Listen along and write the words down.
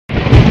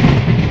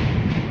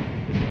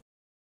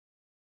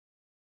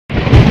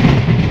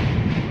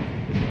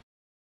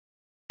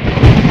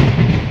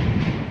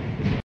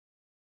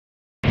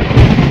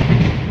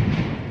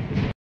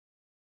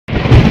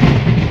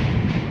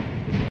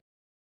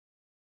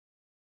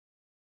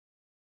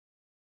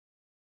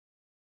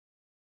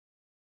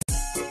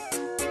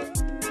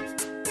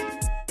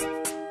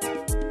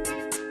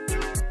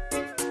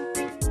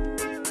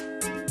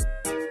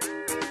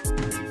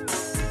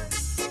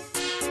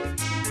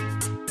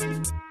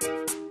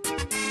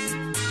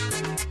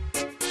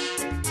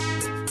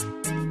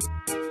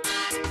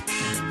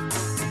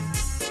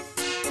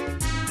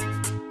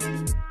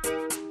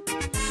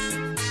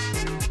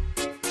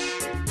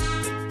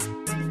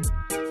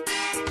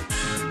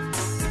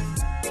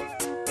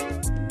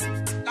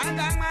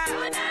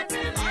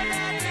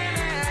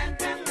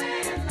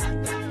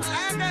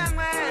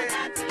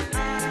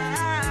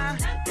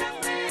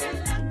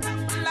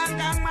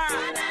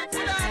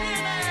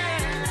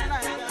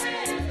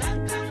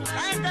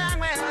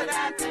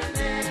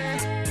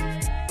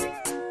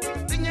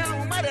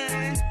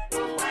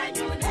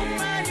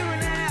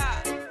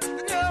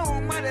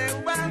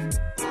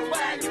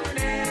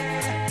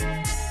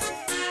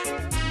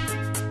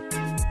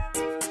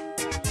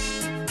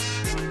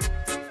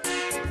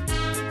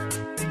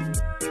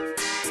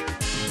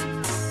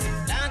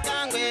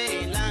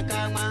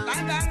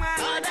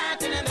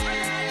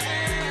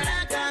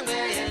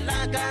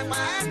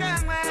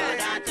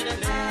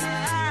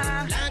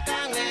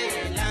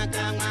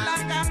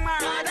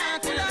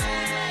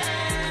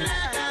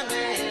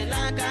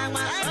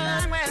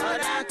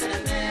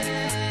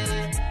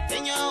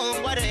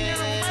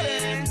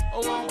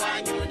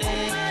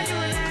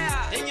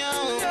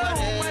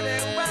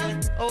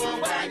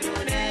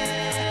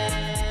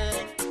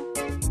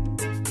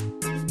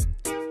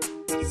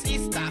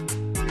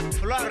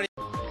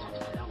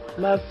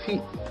ma fi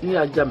ni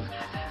ajam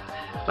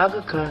ma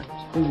ka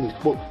ni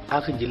po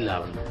aka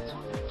jilla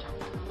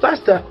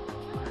pastor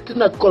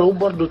tina kol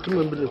bordo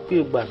tumen bi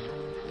ku gban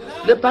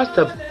le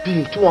pastor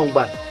bin tuwan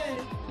gban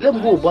le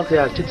mbo bo ka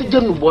ya ti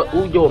jenu bo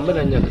o jo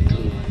mena nya ka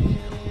tin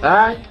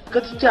ai ka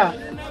ti cha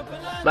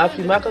ma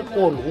fi ma ka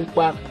ko lu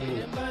pa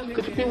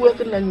ka ti we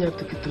ka nya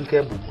ti tin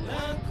ke bu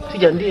ti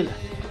jandila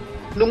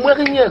no mo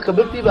ka nya ka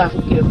be pi ba fu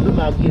ke be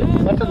ma ke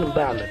ma ta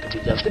ba na ti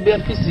ja ti be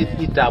fi si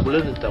ti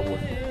table ni tawo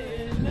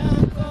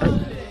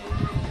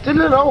ti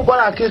le no bo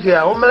la ke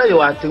ya o mele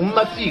yo ati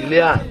ma fi le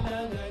a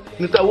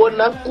ni tawo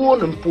na ko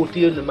no poti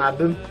ni ma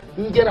be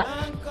njera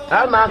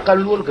ha ma ka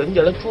lul ka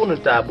njera tu ni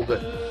ta bu ka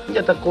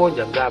njata ko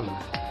jangama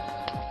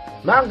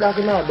ma ga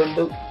ka na ben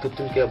do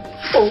tin ke bu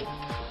o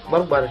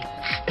barbar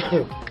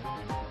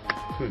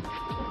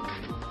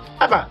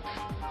aba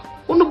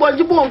unu bo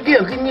ji bon ke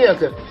ki nye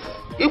ka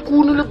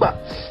ikunu le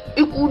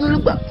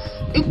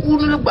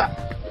ba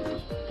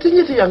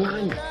tinye ti yang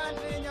kan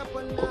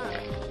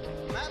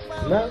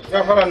na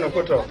ya fara no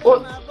koto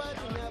o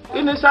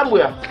ini sambu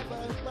ya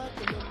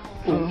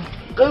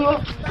kayo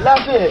la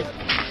fe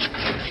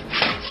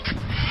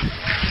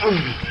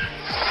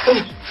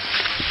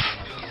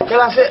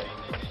kala fe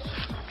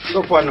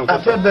go kwano a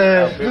fe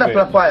be na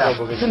papa ya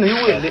tinu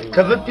iwe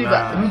ka be pi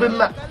ba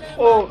mbema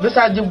o be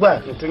sa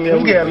jigba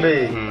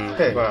ngembe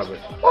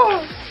oh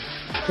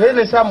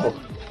ini sambu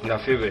na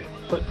febe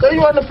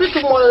kayo na fitu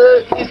mo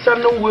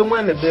isanu we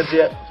mo ne be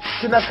be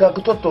tina ka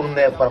to to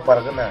ne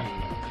parpar gana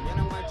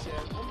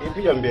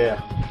ipi jambe ya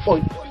o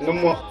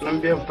numo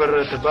nambe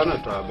per te bana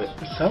to abe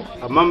sa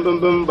amam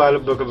bam bal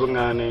be ko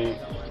ngane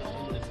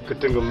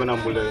ketengo mena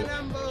mbule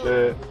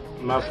le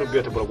ma fu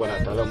be te bro bana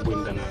ta lam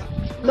bundana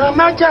na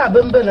ma cha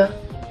bembena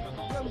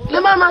le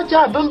ma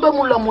cha bembe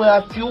mu la mo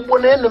ya fi ubo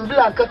ne ne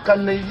bla ka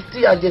kan ne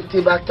ti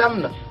ajete ba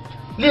tamna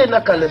le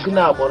na kala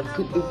gina bor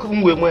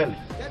kunwe mo ne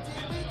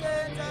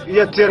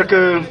ya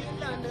terke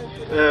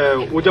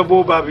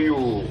ujabo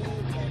babiu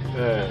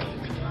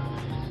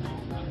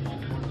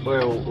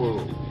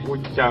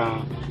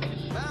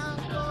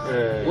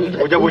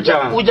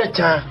ujabucha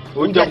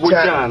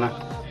na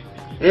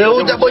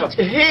ujabucha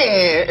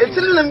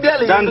etilin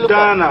mbiale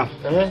dandana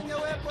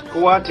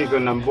kuwati ga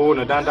nambo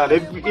na dandana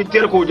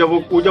iter ko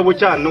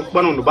ujabucha no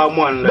panu no ba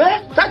mo an be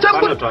ta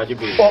tambu to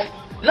ajibe o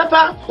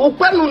lapa o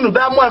panu no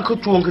ba mo an ko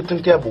tuon kitin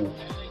kebo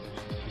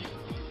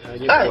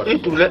ai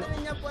itule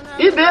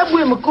ibe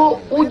ebu mko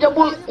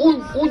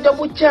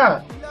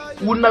ujabucha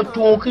una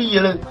tuon ki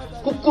yele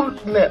kukul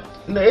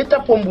ne eta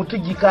pombu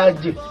tiji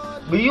kaje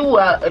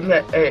biwa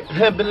ne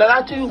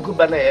hebelati yuko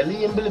bana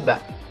yeli yembilba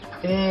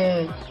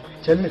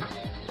chenne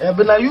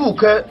bana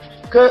yuko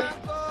ka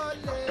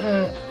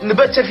ne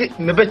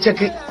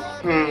becheki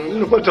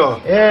no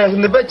koto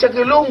ne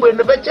becheki longwe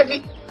ne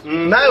becheki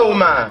nayo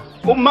ma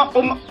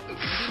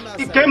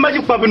ke maji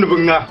pabunu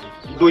bunga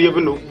do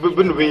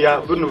yebunu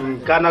ya bunu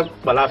kana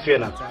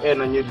balafena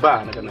na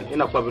nyiba na kana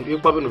ina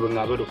pabunu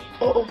bunga bodo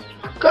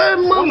kai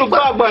unu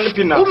ba gba ni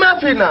pina uma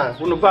pina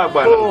unu ba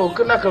gba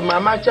kana ka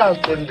mama cha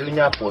tendil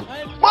nyapon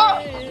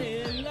ba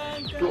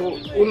to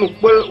unu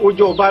pel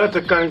ojo ba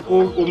ta kan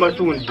ko o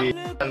matunde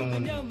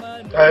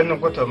ai no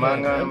koto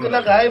manga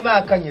kana ka ai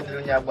ba kan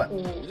yidil nyagba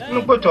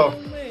no koto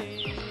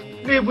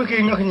ni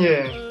buki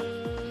ngaknye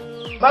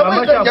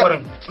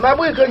ma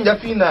boy kan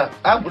jafina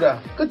abura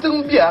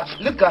kitin biya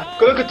lika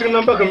ko kitin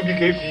nan ba kan bi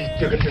kai fi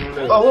ke kitin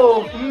nan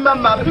oh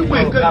mama bi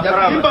boy kan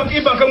jafina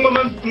iban kan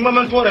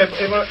maman tore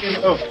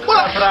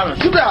aframa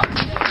juda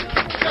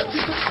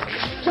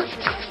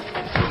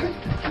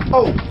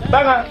oh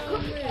banga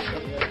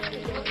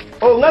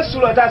oh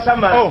ngasula ta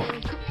sama oh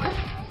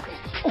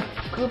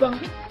ko bang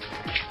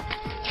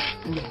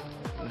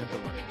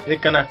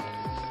ikana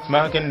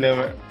ma kan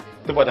le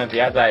to bodan ti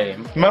azai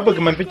ma bu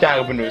man fi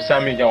ta bunu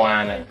sami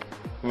jawana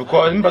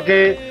because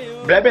mbake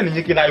blabe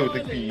ni kina yo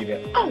tikire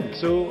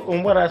so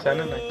umbora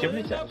sana na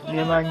kebita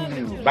ni ma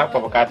ni ba pa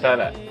bakata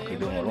la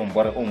kido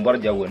umbor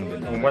jawon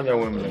bin umbor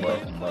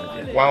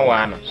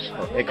wana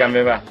e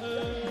kambe ba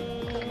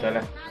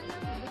tala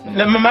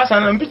le mama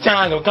sana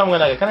mpicha ga kam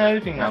ngana kana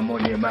yi pinga mo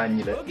ni ma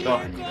ni le no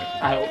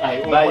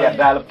ai ba ya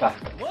dalpa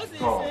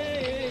to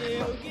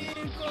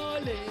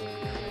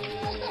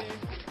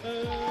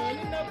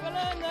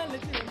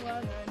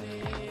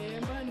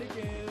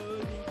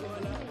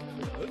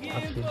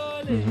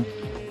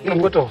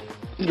ngoto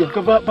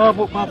ka ba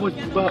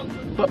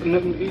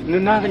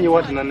na ga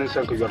nyawata nan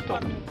san ka yorto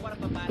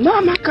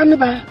na ma kan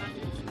ba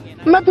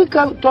ma bi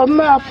kan to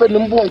ma fa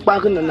nin bon pa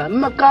kan na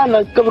ma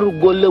kana kabru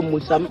golle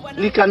musam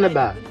ni kan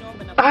ba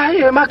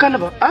ai ma kan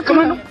ba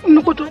akama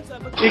ngoto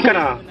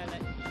ikana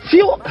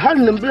fiyo har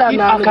nin bla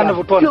na akana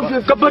ba to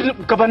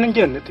ka ba nin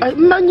gen ai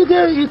ma ni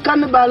ge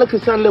kan ba la ka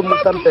san le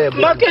musam pe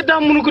ma ke da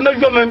mun ko na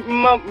yome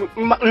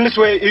ma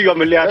niswe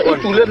yome le aton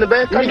tule ne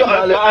ba kan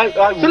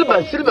ba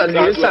silba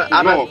ni sa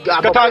ama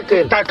ka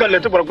ta kan le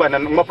to borgba na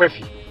ma fa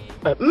fi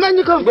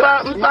Many come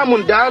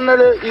from down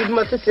if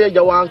my sister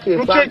Jawan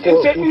came back.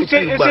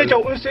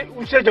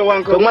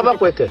 Mother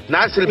Quaker,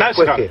 Nancy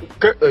Quaker.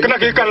 Can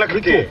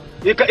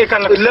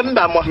I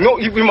remember? No,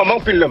 you be my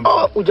mouth in them.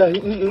 Oh,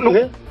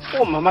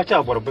 Mamma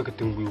Chapel,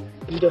 Becketing will.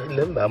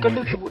 Remember,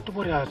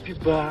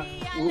 people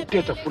who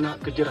get a Funa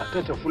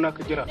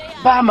Kajera.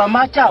 Ba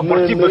Mamma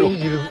Chapel, you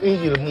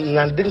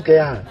drink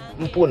a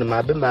Mpuna,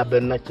 my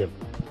Benache.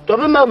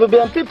 Remember,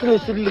 people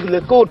is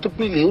go to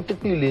Pili, to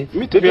Pili.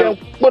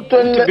 But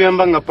to be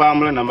among a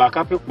palm and a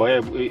markup boy.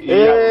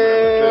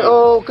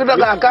 Oh, could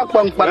I cap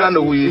on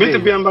Panano? We to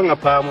be among a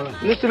palm.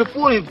 Mr.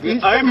 Fully,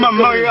 I'm a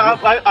Mary.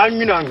 I'm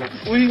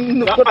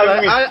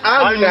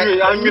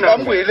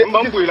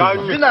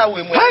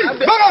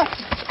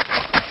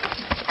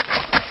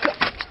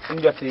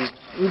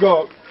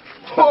go.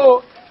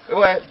 Oh,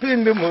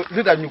 pin the moon,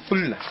 you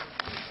pull.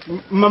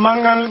 Mamma,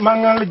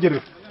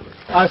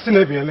 I see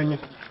a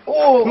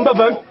oh,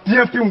 Baba,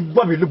 dear Pim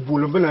Bobby the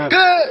Bull of Banana.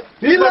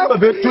 He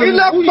loved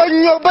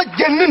your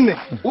budget.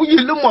 We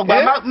look more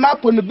by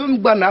map on the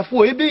boom banner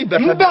for a baby.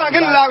 But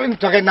I'm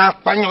talking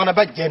up on a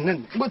budget.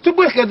 But to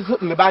break it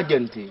the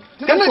budget.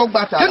 Can I go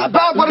back to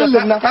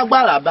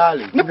Barbara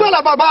Bali? The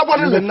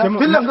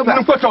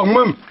Barbara put on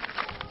mum.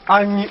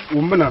 I'm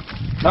woman.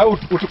 Now,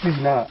 what to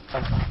now?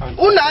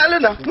 Una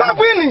Elena, not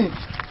winning.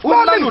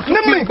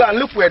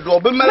 Look where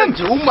Robin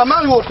Melange,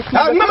 Mamma,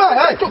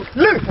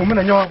 live, woman,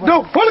 and your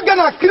no, what can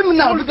I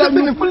criminal? No,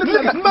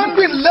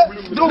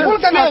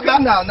 what can I go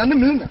now?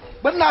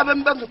 But now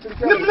I'm back to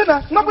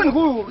nothing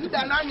who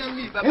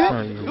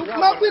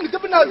not win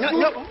coming out.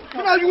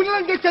 Now you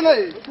will get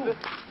away.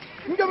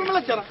 You give him a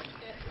lecture.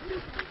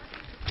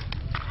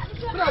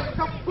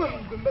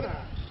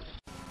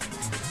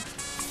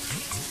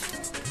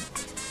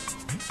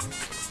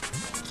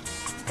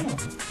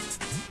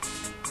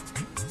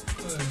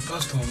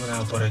 Pastor, I'm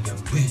going to again.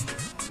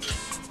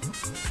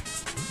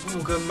 Who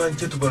can manage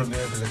to burn me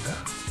every car?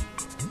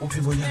 What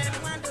people are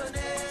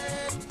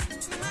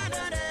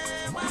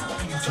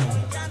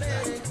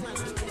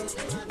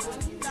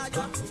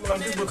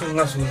people can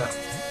ask you now.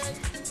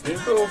 They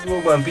go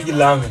and be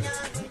long.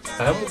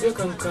 I'm going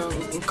to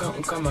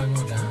come and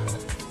go down.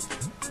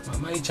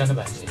 My channel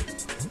by it.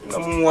 No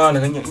one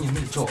and you need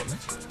to talk.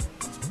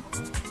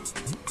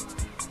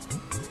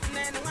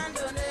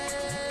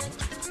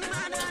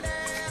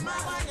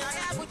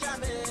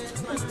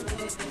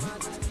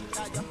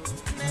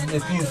 The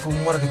people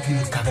from what the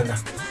people Canada.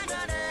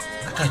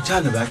 I can't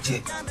tell about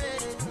it.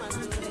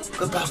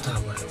 Go past our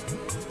way.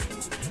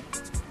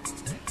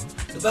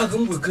 The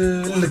Bagum will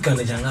look at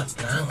the young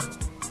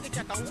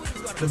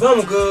the Bam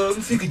girl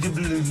figure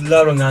you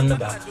larring on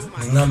about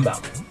number.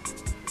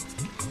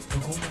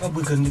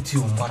 We can get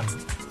you one.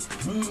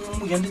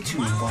 We can get you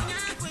one.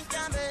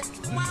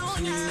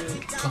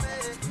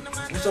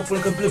 It's a full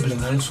of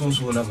blibbling and so on.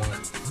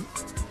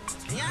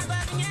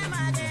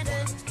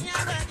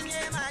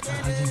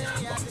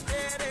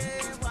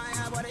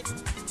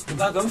 The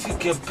bag of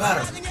Fiki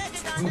Parrot,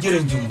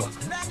 Girin Jumba.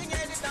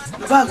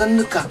 The bag and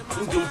the cup,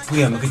 you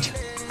Puyam kitchen.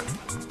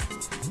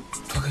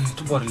 Talking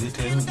to body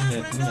later in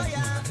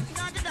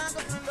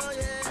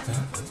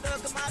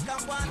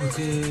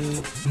okay,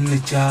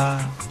 Nicha,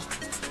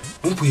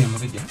 Puyam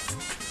kitchen.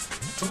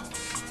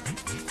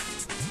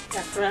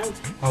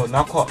 Oh,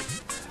 now caught.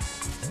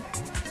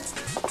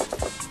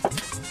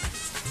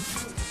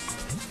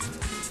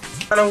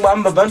 I don't want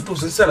my band to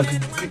sell a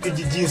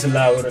jeans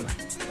allowed.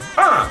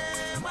 Ah!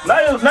 Now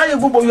you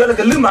go like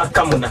a lima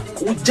camona,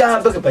 who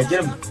jab by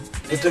German.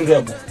 It's a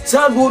girl.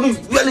 Sabu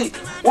really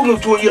 1 or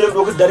 2 years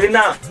ago,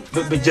 Darina,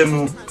 but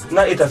Bejemu,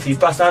 not it a fee,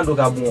 passando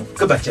gabo,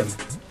 Kabachem.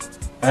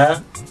 Eh?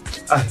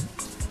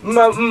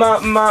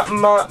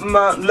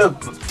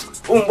 Look,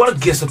 what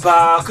guess a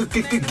park could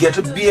get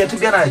a beer to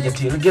get a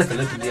get a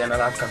little beer and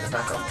a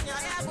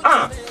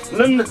ah,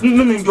 none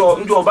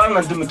your bang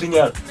and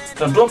Dimitrial,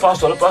 and don't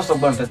pass all the pastor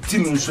band at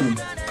Tim soon.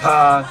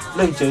 Pa,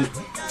 Lenche.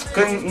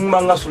 Can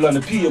Mangasula and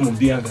the PM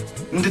Bianca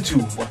in the 2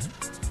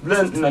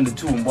 blend and the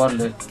 2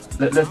 bottle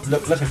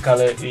let a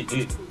color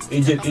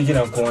agent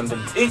of quantum.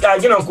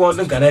 Agent of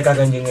quantum can I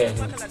can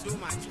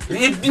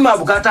it be my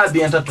Bugata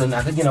be entertained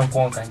at agent of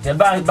quantum.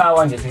 Buy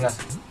one getting us.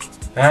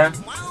 Eh?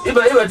 If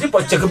I ever dip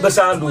or check up the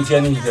sound which I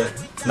need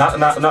not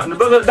the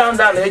brother down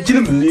a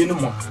gentleman no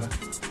more.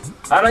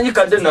 And you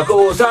can then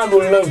go sound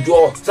on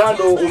jaw, sound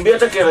on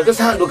better care of the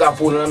sound of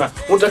Capona,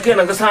 what a can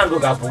of the sound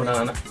of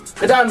Capona.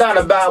 Down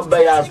about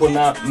by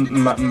Apona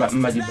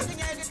Madiba.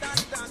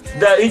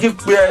 The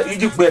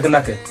Egypt break a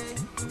knacker.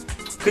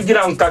 Could you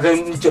down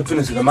Kagan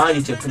Chapins, the Magi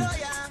Chapins?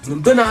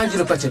 Then I had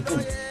a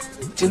Pachapin.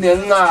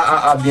 Chinna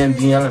are being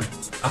beyond.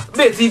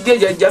 Betty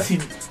did Jaffy,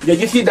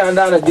 the down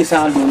at this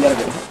sound.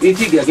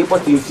 It's a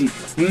pot you see.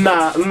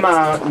 Ma,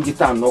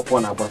 Gitan, no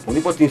one about when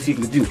you put in feet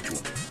with you.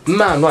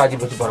 Ma, no, I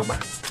give it to Barba.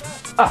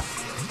 Ah.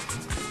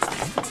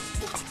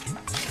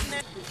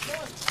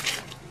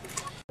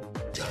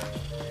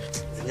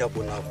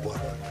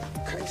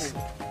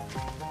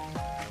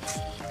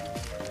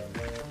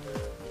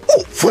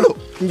 Oh, follow.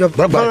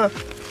 Bye-bye.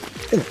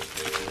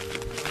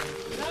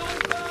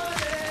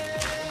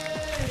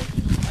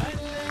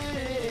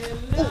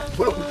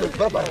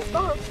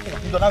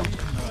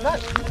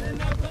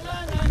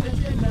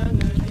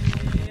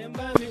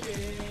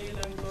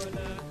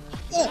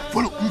 Oh,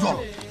 bolo, njolo.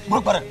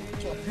 Bolo bare.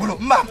 Bolo,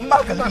 ma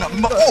ka na.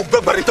 Oh,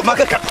 bolo bare to ma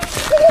ka.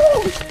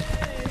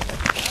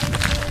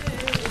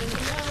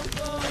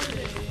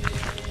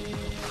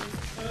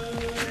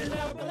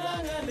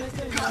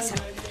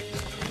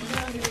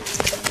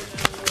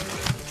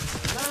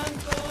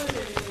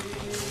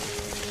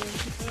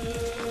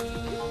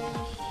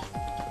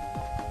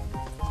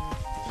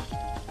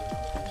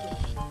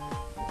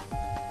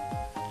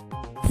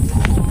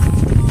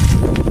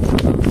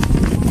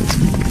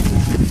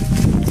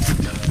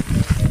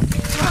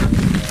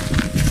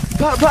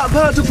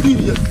 Ba tu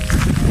kuiri.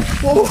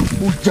 Oh,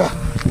 uja.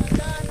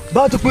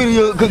 Ba tu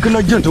kuiri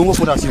kena jentung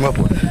ko na sima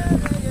po.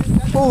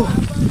 Oh,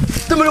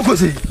 temelo ko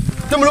si.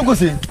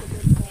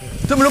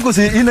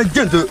 Ina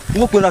jentu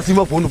ko na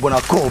sima po no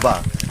bona ko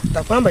ba.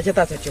 Ta pamba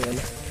chata ta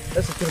chona.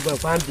 Esa turba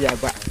pambi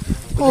agba.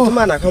 Ko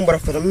mana kan bara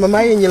fa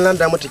mama yin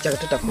landa mata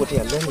chaka ta koti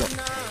ya lomna.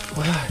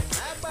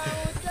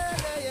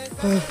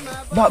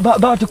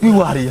 Ba tu kuiri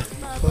wari.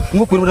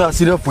 Ko na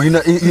sira po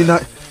ina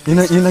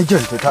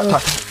jentu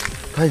ta.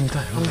 Tay.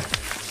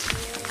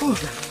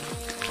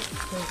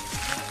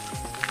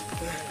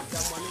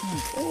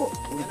 Oh.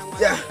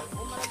 Ya.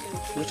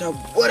 Mucha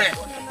bore.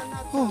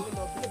 Oh.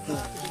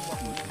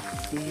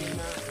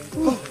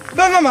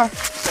 Ba mama.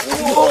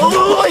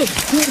 Oi.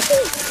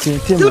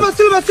 Silma.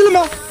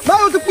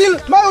 Mau tu pil,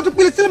 Silma. Mau tu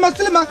pil, Silma.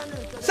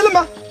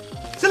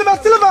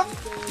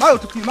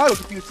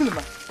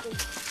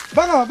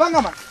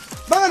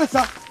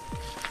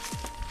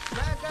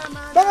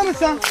 Banga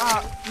sa.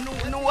 Ah,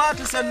 nu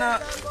watu sana.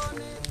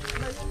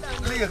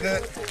 Liga.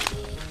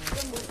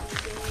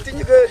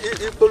 Tinha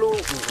que pelo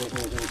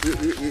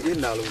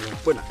inalo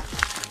puna.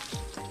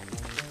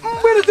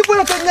 Mbele tu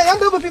pula tanya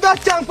anda ba piba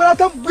chang pula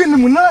tam bin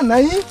muna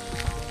nai.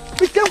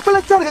 Pikam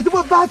pula chang ke tu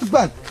ba bat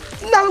ban.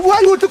 Na wa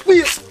yo tu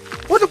pi.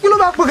 O tu pula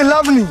ba ba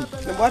lam ni.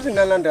 Na ba tin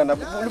landa na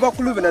lu ba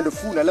kulu bina de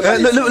funa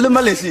le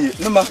Malaysia,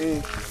 nama.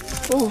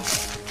 Oh,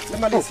 le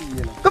Malaysia.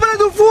 Kamana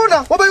tu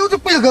funa. O ba yo tu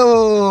pi ke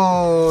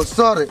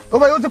sorry. O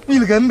ba yo tu pi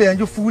ke mbe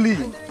yo fuli.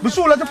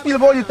 Bisula tu pi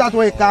ba yo ta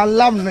to e ka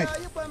lam ni.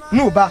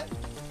 Nu ba.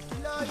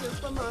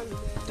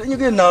 Tinha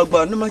que na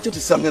gba nama chati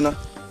samna.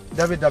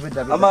 David.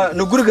 Ama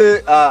no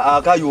gurge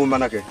ka yu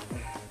manake.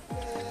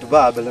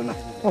 Ba belana.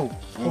 Oh.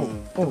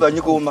 Ba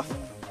nyiko ma.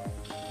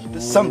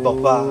 Samba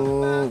ba.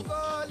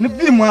 Ni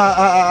bi mu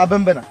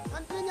abembena.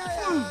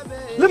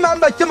 Le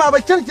mamba chama ba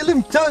chirki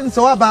lim chan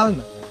sawa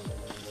balna.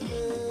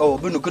 Oh,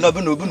 bunu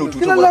tutu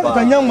Kina la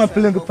ka nyang ma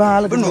peleng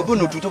pala.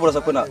 Bunu tutu bora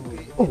sakuna.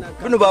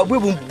 Bunu ba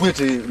bu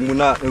bwete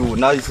muna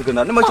na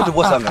isikana. Nama chati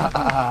bosanga.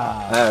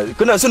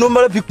 Kuna sunu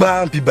mala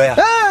pikpa pibaya.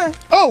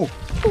 Oh.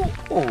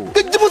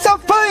 Kejibu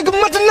sampai ke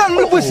matanan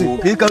mu busi.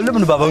 Ke ka le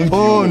bunu baba mbi.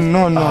 Oh,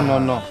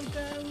 no.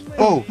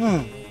 Oh.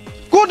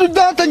 Ko tu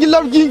da tan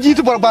jilar jinji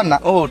tu barbana.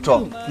 Oh,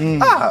 to.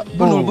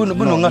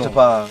 Bunu ngata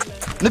pa.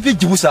 Na pi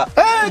jibusa.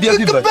 Dia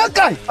pi ba.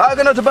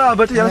 Kana ta ba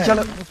ta yana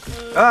chala.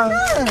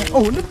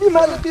 Oh, lebih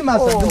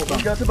masa.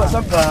 Ka ta ba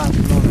sampa.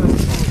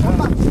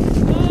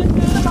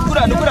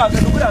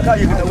 Nukura ka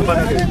yi kita umba.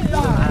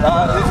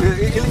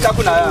 Ili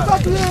chakuna ya.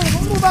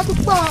 Mu ba tu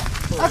pa.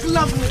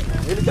 Aklam.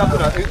 Ili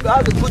chakuna.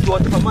 Kutu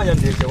watu kama ya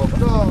ndege wapa.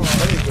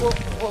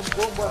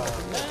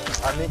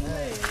 Ani.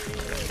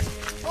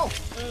 Oh.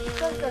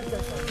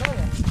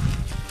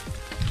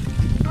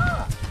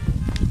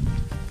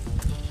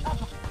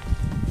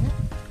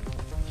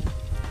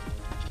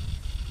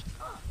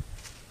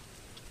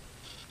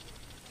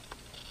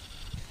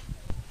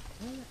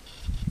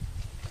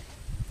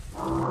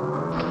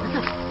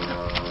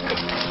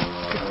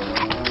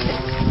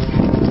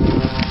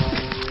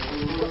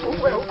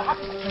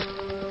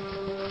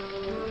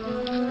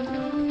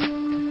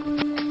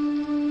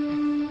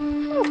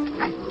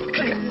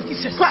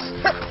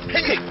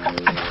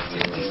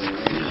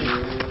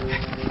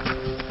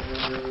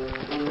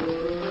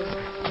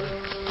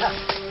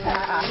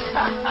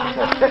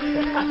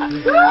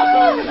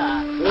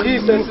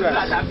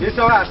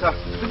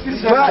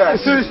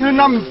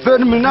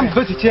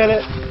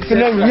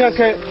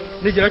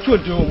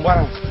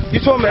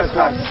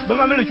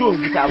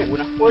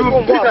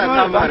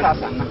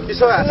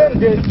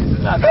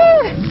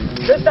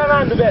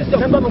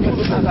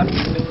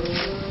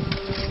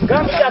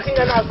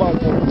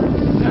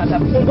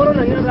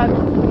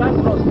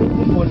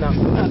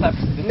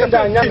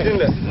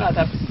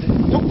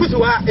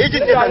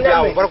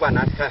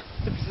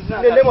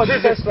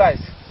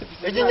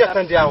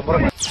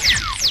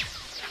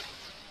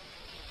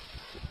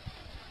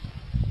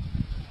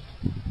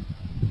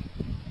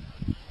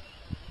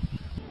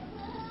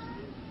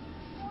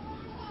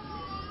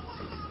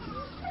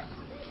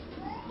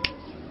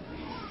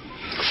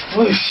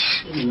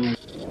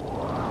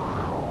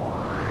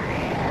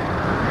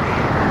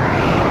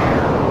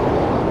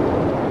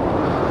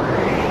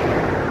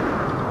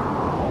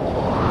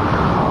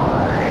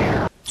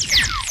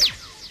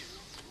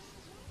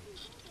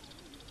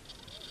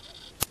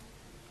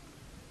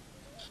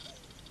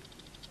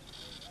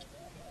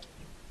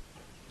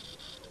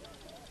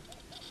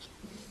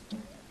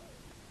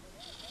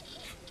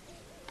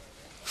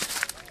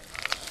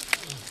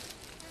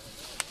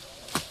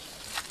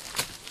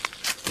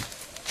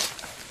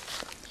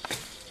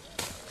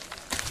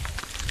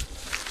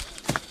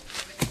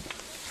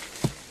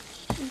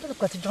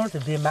 có thể cho nó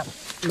về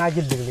mà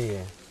gì được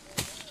liền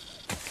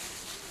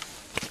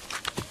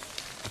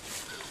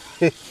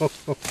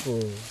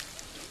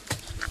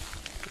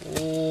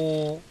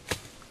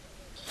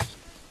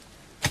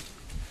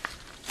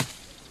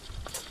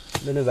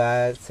Nên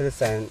là sẽ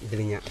sang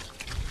đi nhá.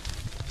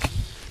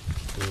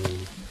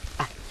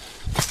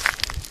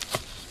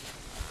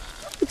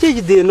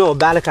 Chị gì nó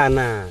ba là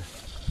cana.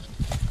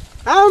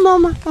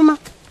 Mama.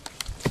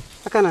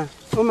 Cana,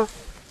 mama.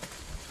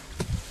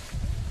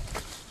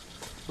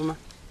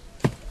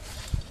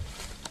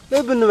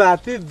 Lebih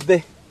nuapi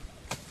be.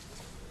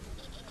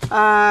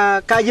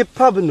 Kaji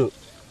pabnu,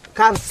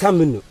 kar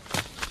samnu.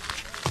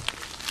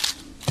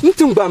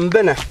 Ntung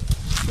bambena,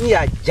 ni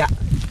aja.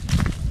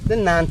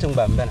 Den nan tung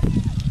bambena.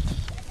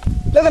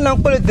 Lega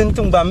nang pole den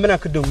tung bambena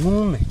ke de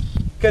mume.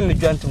 Ken le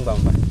jan tung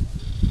bamba.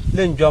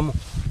 Le njom.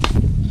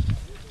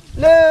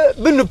 Le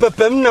binu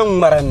pepem nang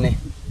marane.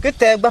 Ke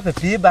te gba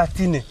pepe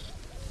batine.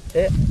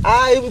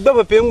 Ai gba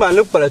pepe ngba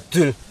le pala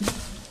tul.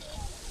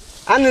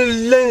 An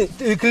le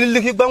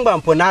kliliki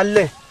gbangban po na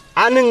le.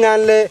 An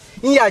ngan le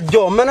ya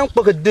jo manang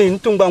pok den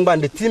tung bambban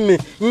de timi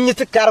nyi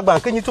ti karban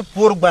ke nyi ti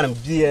pur gban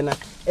biena.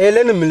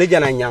 Ele ne mile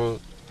jana nyang.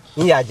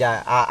 Ya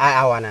ja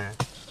awana.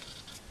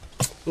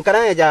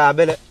 Nkana ya ja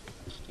bele.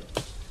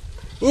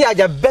 Ya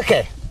ja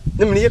beke.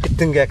 Le mile yek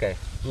tingeke.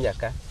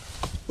 Nyaka.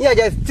 Ya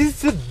ja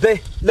tisi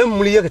be le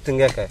mile yek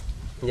tingeke.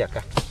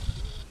 Nyaka.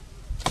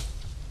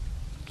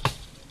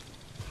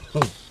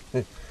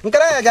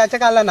 Nkana ya ja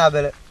chakala na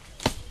bele.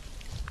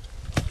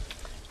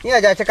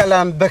 Ya ja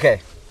chakala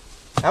beke.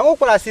 Angu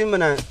kula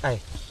simana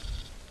ai.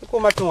 Ko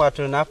matun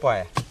watu na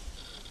poya.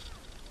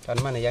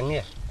 Kan mana yang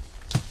ya.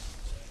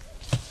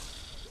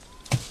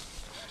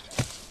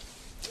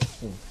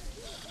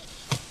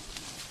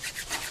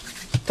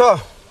 To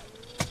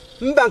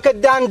mbanka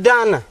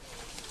dan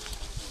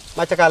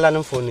machakala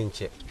nan fonin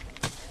ce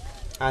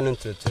anun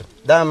tutu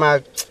dama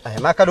ai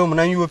makado mun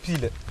nan yopi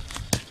le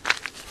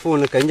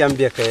fon kan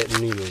jambe ka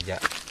ni yoja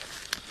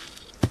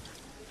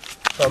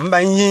to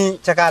mban yi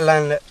chakala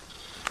le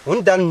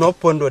un dan no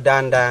pondo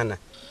dan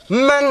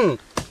man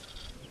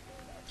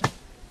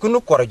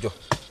kunu korjo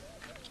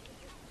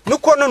nu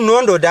kono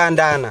nondo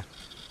dan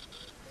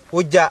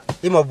Uja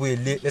ima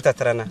buili le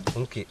tatrana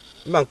unki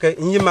manke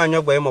nyima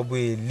nyogba ima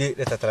buili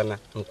le tatrana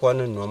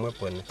nkwana no mo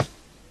pone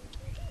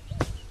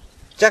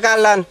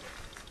chakalan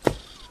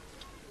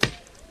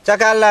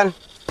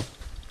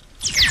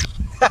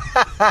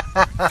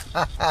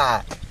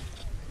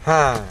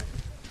ha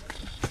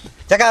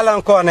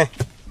chakalan kone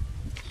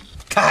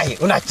kai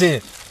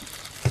unachi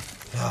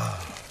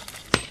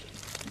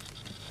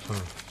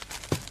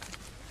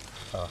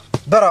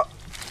Doro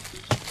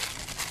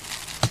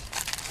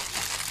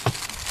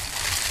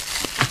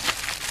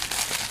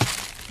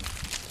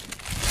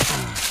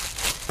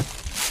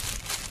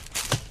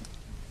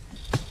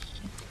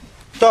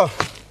To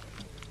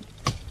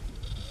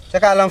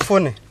chakalan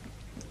fone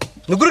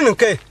nuguru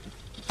nke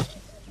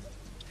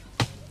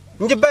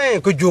njibe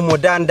ko jumo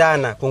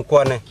dandana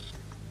kunkone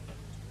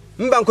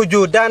mban ko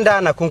ju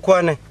dandana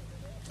kunkone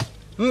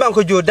mban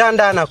ko ju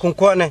dandana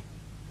kunkone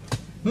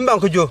mban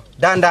ko ju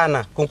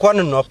dandana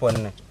kunkone no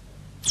ponne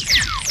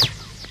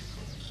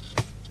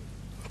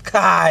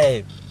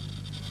kai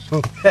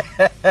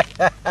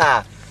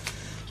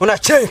una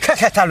che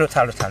kaka talo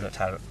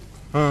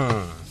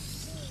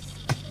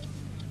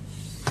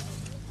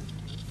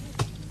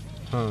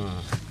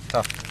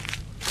Tough.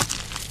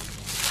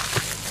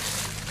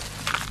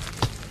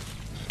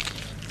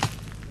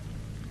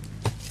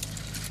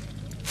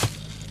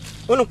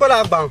 Unu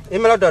pala bang,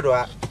 imela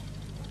dodwa.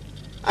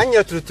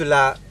 Anya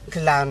trutula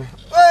clan.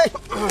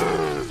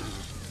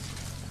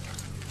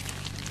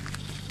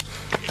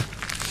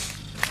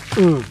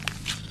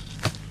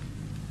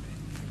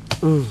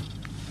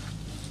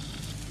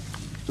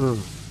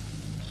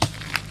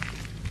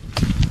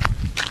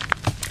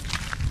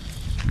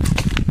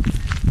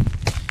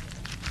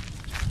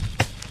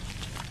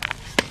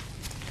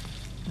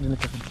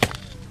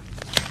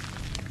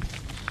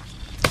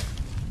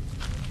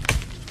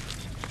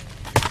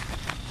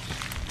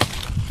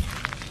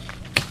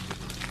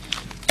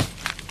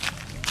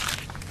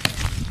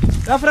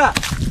 Afra.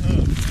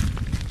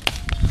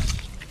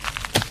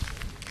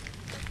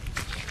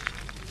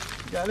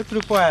 Ya le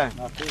trupo ya.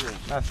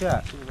 La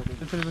fia.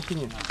 Le trupo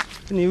kini.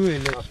 Tini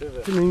wele.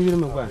 Tini wele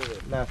mwa.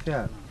 La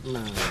fia. Na.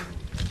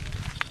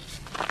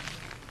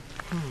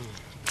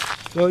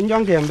 Lo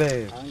njong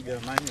gembe. Ange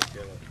mani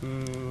kelo.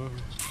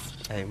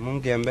 Ai mun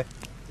gembe.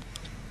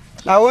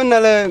 Na wona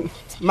le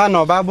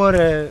mano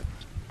babore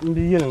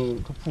mbi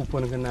yelen ko pupo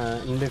na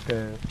ndeke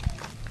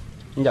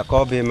nja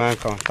ko be man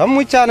kan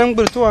tamu cha nan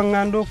bur to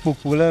ngando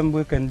pupula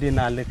mbu kan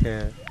dina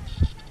leke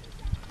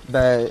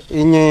ba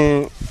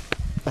inye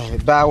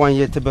ba wan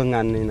yete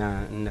bangan ni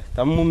na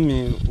tamu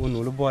mi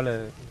unu lu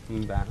bole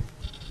mba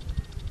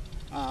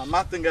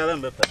matinga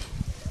ran bepe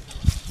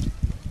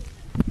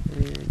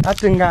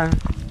atinga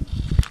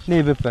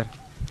ni bepe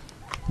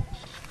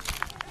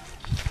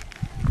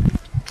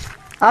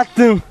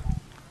atin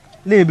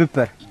le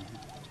bepe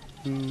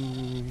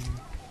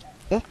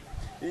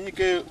Ini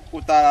ke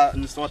utara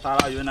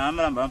nisotara yo na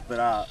amara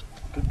mbampera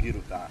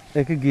kugiruta.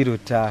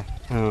 Giruta.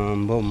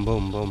 Bom.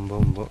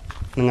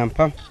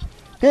 Ngampam.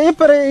 Ke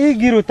ipere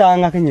giruta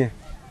ngakenye.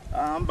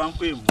 Mbam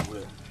ku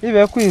imule.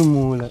 Ibe ku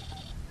imule.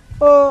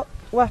 Oh,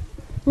 wa.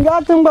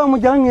 Ngatumba mu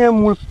jange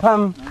mul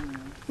pam.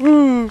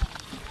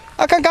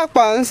 Aka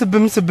gakpa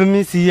nsibim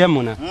si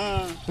yemuna.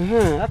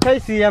 Aka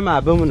si yema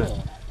abamuna.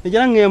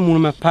 Jange mul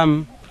ma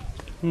pam.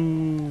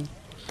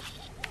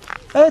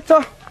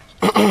 Eto.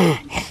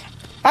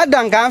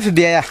 Adan kan fi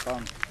biya.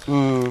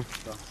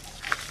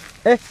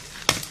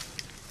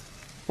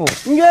 Oh,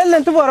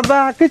 ngelen to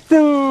borba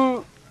kitin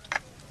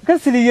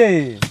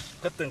kasiliye.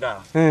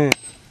 Katinga.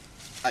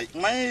 Ai,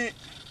 mai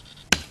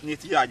ni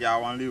ti ya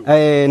jawan liu.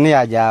 Ni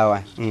ya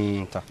jawan.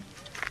 To.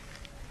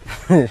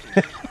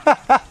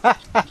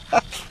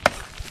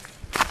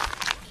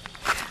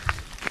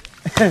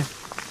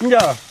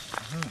 Njo.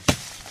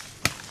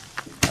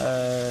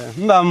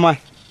 Mbama.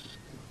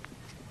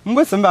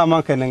 Mbusamba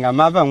mankenga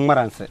maba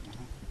ngmaranse.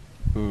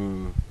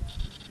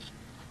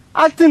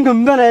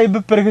 Atingum dana ibe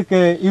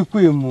perke iku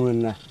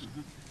imuna.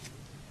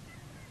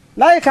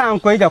 Lai kan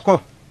ko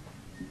ijako.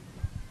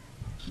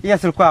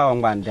 Yesul kwa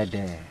ngwanda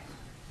de.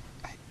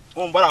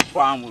 Ombara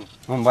kwamu.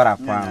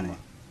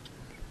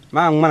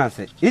 Ma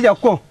ngmanase.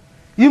 Ijako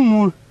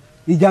imu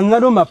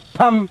ijangado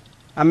mapam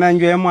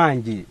amenjo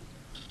emanji.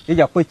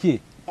 Ijako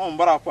chi.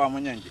 Ombara kwamu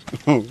nyanje.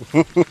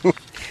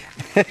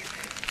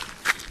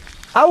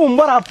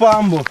 Owumbor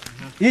Apoan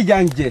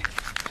ijanje.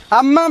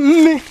 Amma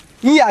mmi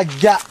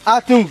yaja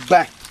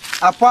atungba.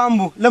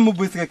 Apoan le mu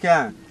busike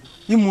kan.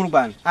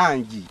 Imurban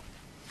anji.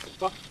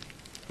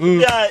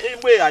 Ya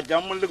imwe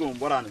aja mu le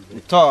Owumbor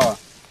ni. To.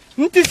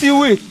 Ntisi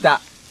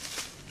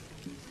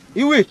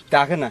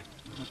iwita kana.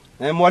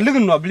 Mo le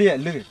no bli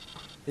le.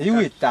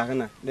 Iwita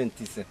kana le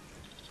ntise.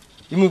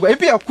 Imugba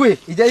epi akwe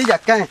ija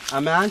kan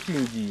ama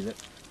antinji le.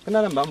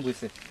 Kana na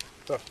mbambuse.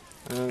 To.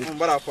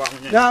 Owumbor Apoan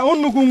nyanje. Ya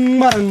onugu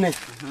marne.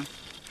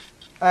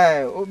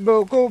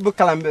 Ko be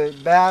kalambe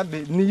ba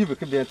be ni yibe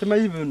ke be tema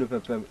yibe no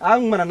pepem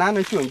angmana na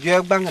na chon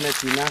je gbanga na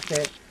tina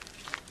ke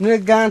ne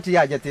ganti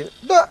ya jete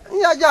do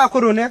ya ja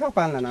akoro ne ka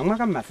kwanla na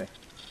maka mase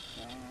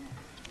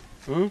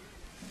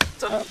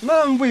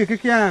ma mbu ke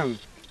kyam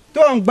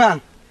to ngban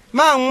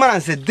ma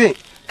ngmana se de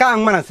ka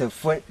ngmana se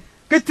fwe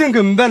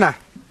kitinge mbena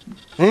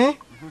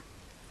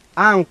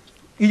an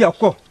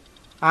iyako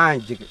an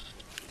jige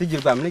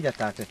tijirba mne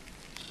jatate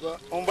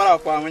Ombara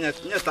Apoan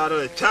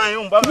nyataro chan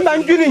umba.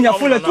 Mbanduni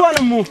nyafula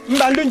tuana mu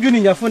mbandun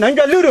juni nyafuna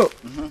nja luro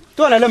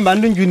tuana le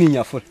mbandun juni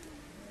nyafula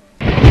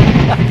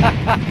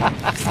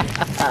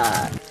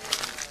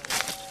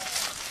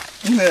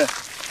Ne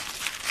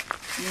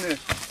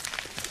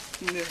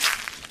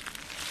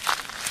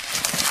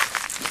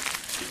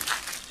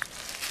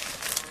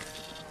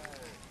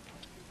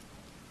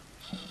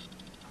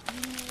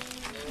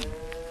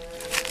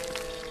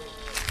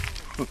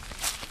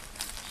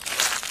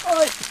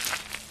Oi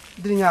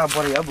Drinya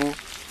bor ya bu.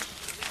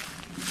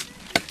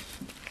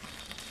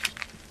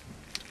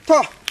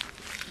 To.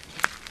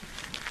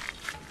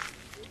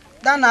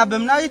 Dana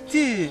bem na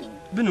iti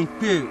binu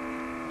pe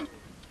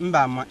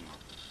mba ma.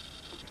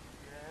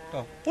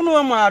 To.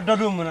 Kunu ma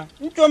dodo mu na.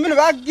 Ncho mi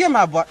ba gie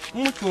ma bor.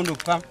 Mu chondo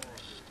pam.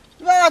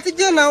 Wa ti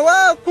je na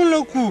wa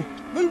kunloku.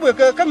 Bimbo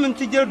ka min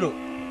ti jedo.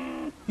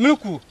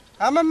 Milku.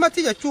 Ama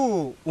mati ya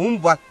chu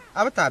Owumbor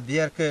abata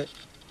bier ke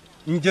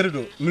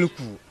njerdo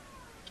milku.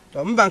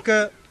 To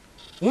mbanke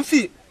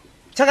Unfi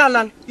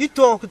chagalan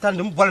ito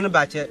kutandum bolne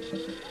bache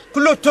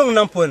kulo tong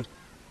nampon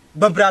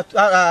babra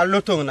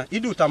lotong na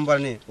idu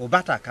tambolne o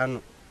bata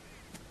kanu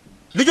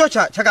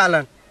lijocha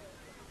chagalan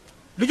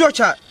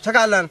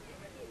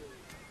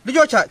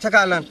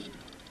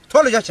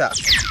tolo jacha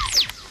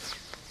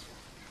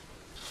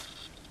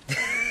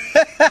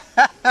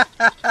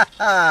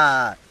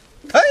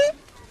hey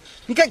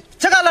nke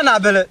chagalan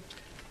abele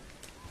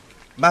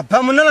ma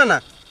bamunana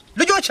na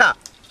lijocha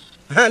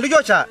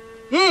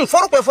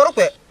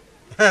forokwe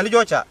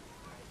lijocha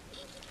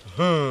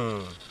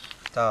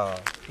to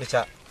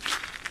licha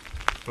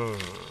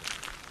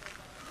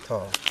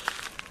to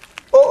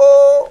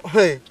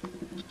hey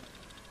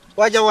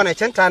waja wana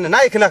chanta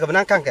na ikina ka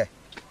banan kanke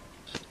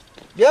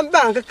biyan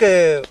ban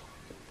ke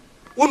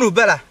unu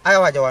bela aya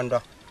waja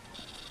wando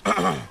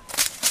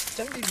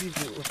chambi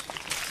bibi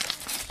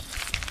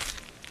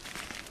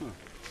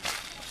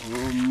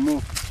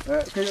mo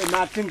ke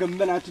na tinga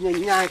mbana tunya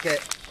nyaake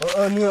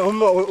ni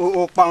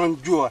o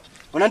panjo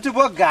onanti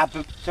bo gap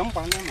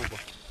champa na mo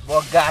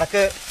bo gar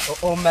ke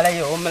o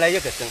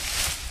malaye ke tin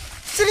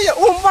siri ya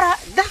Owumbor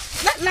da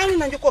na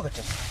na njoko ke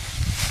tin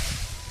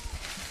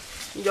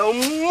ya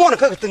mo na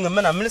ka tin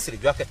ngana ministry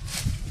jwake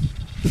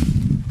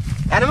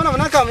ana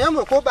mana kam ya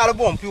mo ko bala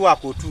bo mpi wa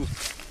ko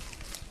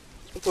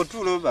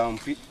tu lo ba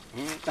mpi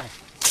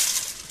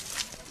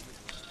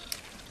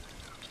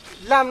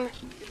lam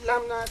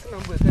na kana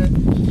bo ke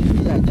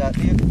ya ja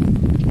ti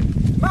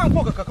ma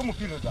ko ka mo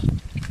pilo da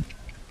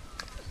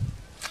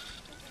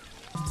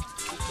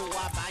to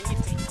wa ba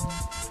nyiti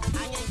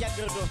anya ya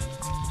dodo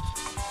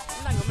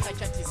na ngam na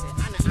chatise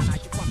ana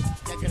ki kwa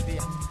ya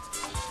gerdia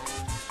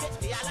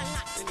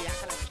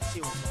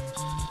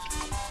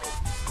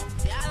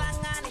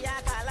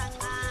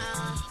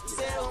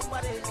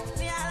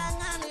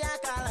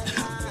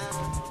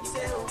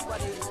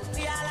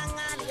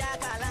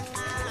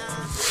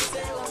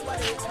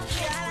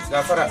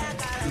Gafara.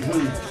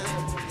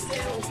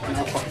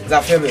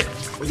 Zafebe.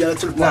 Ujala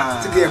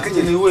tulpa. Tike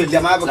yakini ni we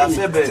jamaa ba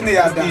kini. Tine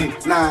ya da.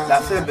 Na.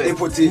 Zafebe.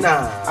 Epoti.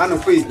 Na. Ano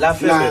kwi.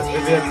 Lafebe.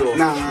 Evelo.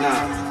 Na.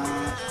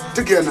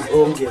 Tike na.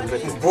 Onge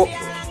mbete. Bo.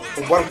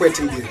 Ubor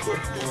kweti ngi.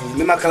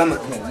 Ni makalama.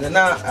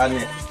 Na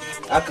ane.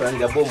 Akra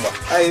ndia bomba.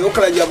 Ai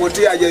okra ndia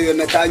boti aje yo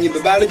na kanyi be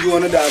bale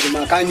juona da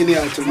ma kanyi ni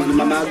atu man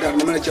mama gar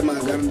na mana chama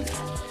gar.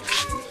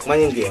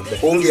 Manyi ngembe.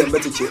 Onge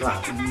mbete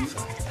chira.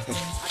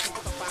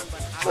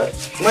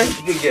 Mai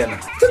tigena.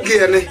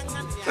 Tigena.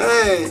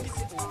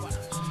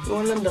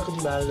 Wala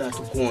ndakambala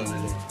tukona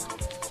le.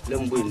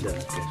 Lembo inda.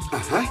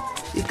 Aha.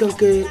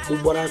 Ikanke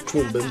ubora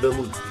tumbe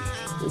mbemu.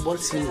 Ubora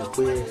sinu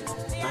kwe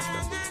pasta.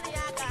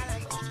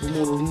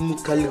 Umuru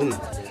mukalina.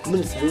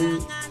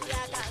 Munisibe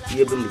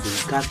yebeni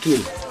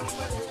kakin.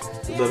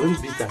 Babem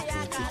bita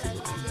kiti.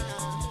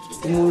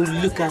 Umuru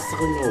lukas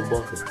kono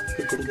obaka.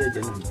 Ikanke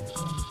jana.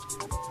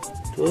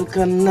 To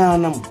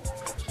kananam.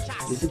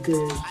 Isike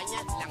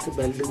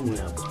balemu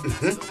yabo.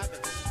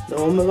 Na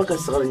mama baka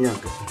sara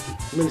nyaka.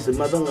 Minse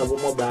mabanga bo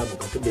mababu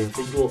ka be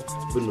fejo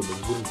bunu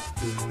bunu.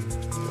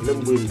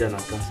 Lembu indana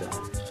kasa.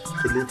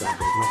 Kilita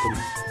ba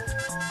makoma.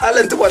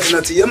 Alan to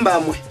watinati yamba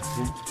mo.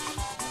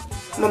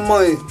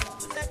 Mamma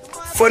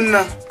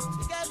fonna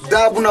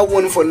dabuna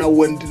won fonna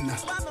wondina.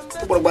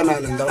 To borbana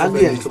lan da.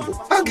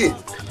 Agi.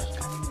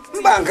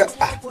 Mbanga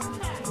ah.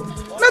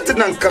 Nati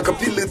nan kaka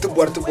pili to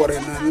bor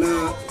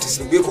na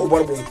tisbe ko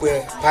borbo ko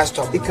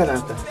pastor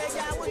ikanata.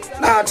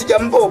 Na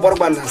tijambo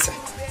borbana sa.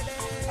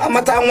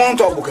 Amata ngon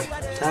to buke.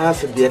 Ta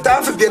fi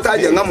bieta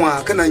je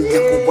ngamwa kana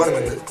nyanko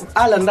borbana.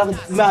 Ala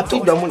ndak ma to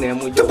damu ne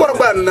mu. To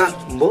borbana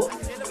mbo.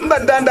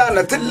 Mbandanda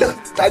na tilla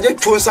ta je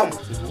chonsam.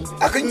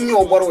 Akan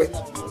nyo borwe.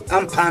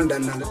 Am panda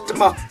na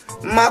tuma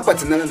ma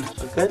kwatina na.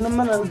 Kai na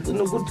mana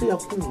no gutu ya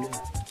kunu.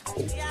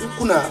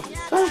 Kuna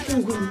ta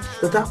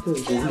kunu ta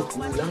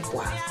kunu la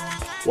kwa.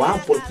 Wa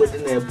porpede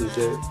na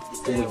ebuje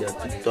tumuja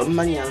to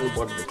manyang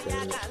borbe.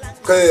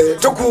 Ke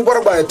toku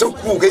borba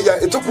toku ke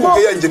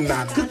ya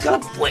jinna. Ka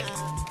pwe.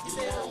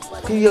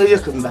 Kiyo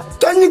yekamba.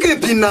 Tanyi ke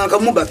pina ka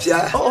mu ba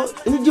fia. Oh,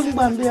 ni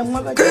jumba mbe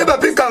mwa ba. Ke ba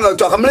pikanga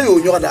to kamle yo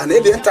nyoda na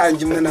ebe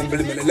tanji mena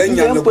mbele mena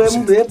lenya no.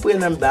 Mbe pwe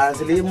na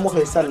mbanze le mo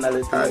ke san na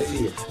le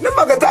tafi. Ne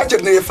maga ta che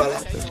ne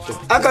fala.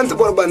 Akan to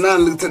borba na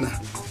litina.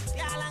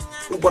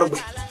 U borba.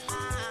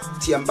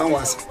 Ti amba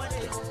wasa.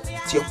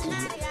 Ti ku.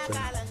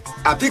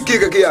 Apiki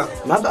ke ya.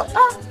 Maga pa.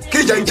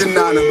 Ke janjin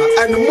na na ma.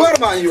 An mor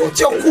ma yo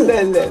ti ku.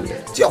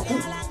 Ti ku.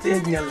 Ti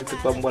nyal te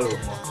pambalo.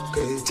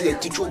 Ke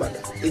ti chuba da.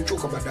 E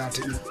chuka badate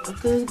ni.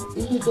 Okay,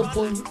 ini ka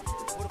point.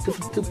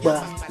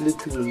 Tuba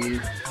lekuru.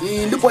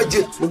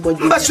 Lipoje.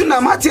 Mba suna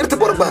ma tirte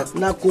borba.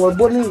 Na ko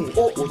boni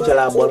o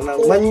chala borna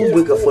manyu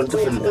bu ka fonto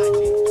funda.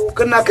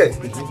 Kana ke.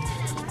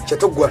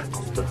 Cheto gwa.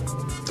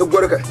 To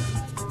gwa ka.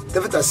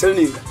 Tafita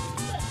selni.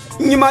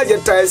 Nyi ma je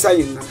ta yasa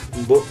yin na.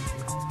 Mbo.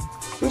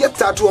 Nje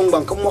ta tuwa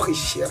ngban ka mo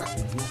khishira.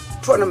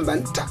 Tuwa na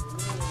mbanta.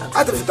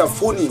 Ata fita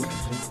foni.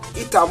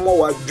 Ita mo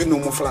wa junu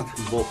mo flan.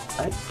 Bo.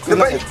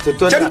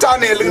 Jenta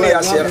ne lingi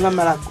ya shira.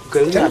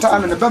 Jenta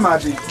ne ba ma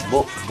di.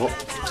 Bo.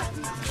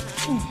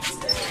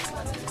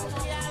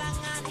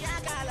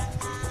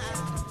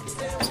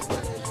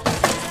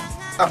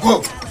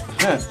 Ako.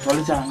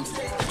 Wala jang.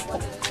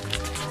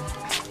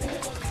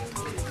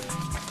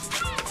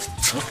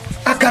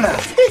 Akana.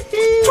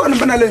 Tuwa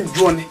bana len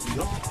joni.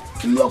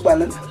 Lo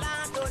gbala.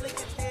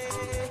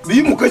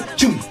 Bi mu ka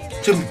chim.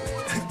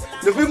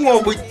 Le bi mo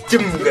bu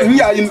chim ga.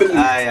 Nya yimbel.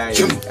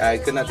 Chim. Ai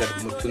kana ka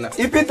mutuna.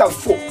 Ipeta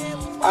fo.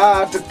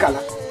 A to kala.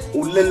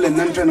 Ulelle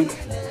nan tan.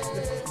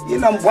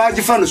 Ina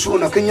mbwaji fa no so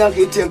na kanya ka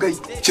itiyan kai.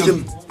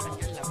 Chim.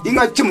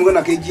 Inga chim ga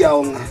na kai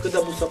jiyawo nga.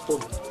 Kada bu sappo.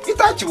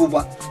 Ita ci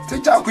buba. Ta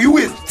ta ku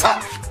yiwe ta.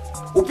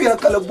 Upia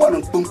kala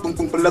bwana pum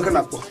la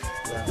kana ko.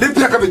 Le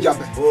pia ka be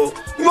jabe. Oh.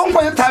 Yo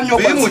ngwa ta nyo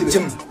ba mu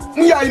chim.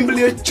 Nya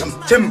yimbel chim.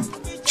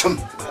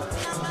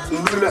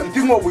 Ngula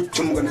mpimo bu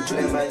chim ga na chim.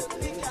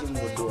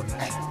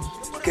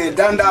 Ke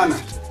dandana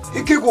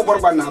iki ko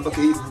borba na ba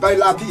ke bai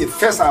la pi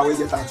fesa we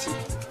je taxi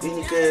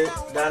ini ke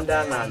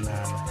dandana na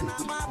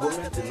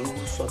gomnati no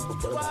so ko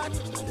borba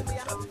ni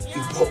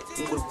bo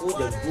ngul ko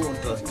ja duon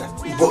tosta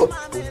bo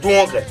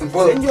duon ke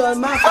bo njo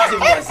ma fa di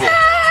mase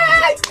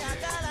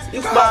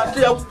ikba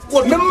te ko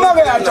nimma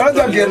ga ya tara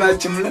ga na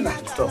chimlena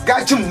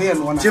ga chim ne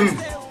no na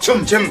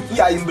chim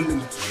ya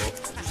yimbulina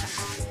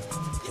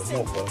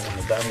mo ko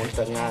da mo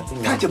tanga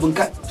ta ce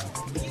bunka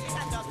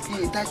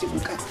ta ce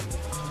bunka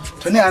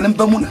tone anan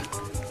ba muna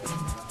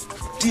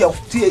tiya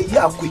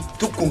ya kwi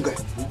tukunga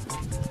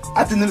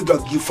atini do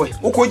gifoi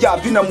oko ja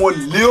bina mo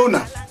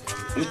leona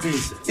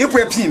please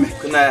ikwe pime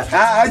kuna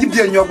aji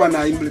bia nyogba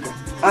na imblika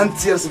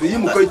antiers bi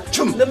mu ko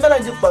chum le mala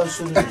ji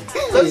pansun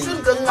pansun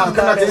kan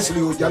kana de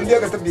sulu jam de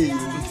ka tabi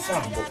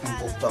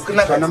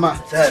kana kana ma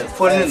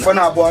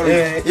fona bor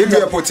yibi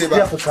ya pote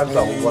ba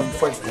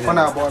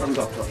fona bor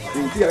ndo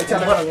ti ya cha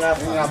na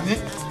ni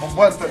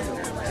bor ta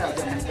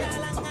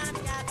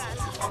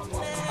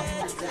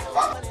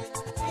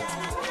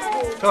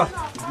to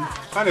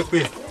kana ku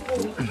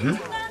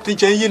tin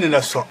chen yin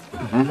na so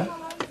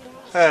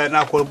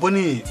na ko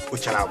boni o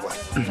chara bwa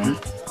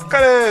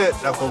kale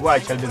na ko bwa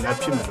chal na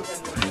pimdo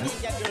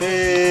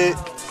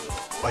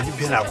waji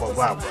bina ko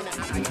bwa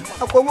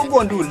ko mo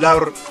bondu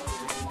lawr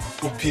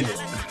o pile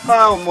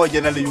mo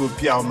jena le yo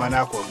pia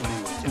mana ko buli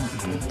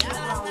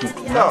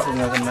no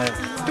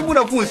tu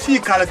muna ku si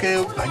kala ke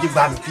waji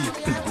ba pi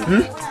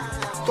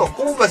to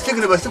ko ba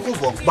signe ba siku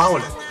bo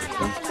bawle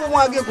ko mo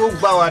age ko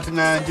bawa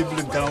tana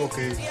jibril kan o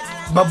ke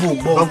babu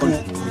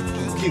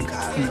kinka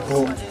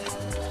ko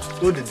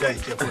do da dai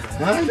ke ko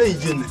dai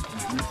jinne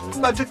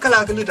ba ta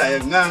kala ka lita ya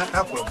nga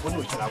akwa ko no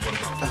kala ko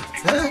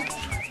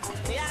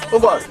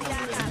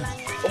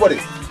obore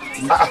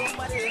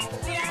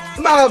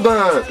ma ba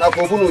na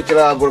ko bunu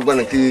kira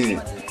gurgana ki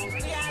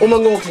o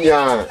mango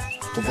kinya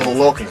to bo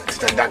ngoki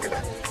ta dangana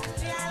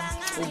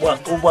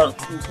ubar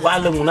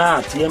wala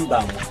muna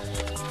tiyamba mu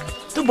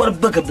to bar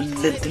baga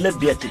billet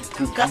labiyati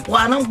ka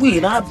wanan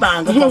gwi na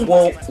banga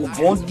ko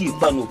bo di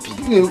banopi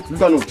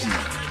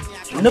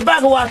ne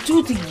baga wa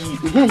tuti gi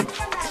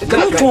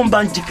kan ko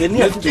banji ke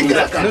ne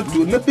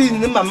ne bi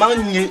ne mama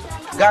nye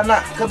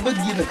Ghana ka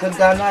bagi ne ka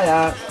Ghana ya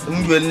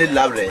ngwel ne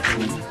labre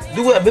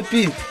duwe be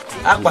pi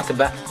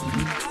akwatba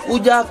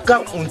uja ka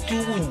untu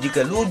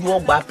unjika lo do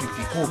gba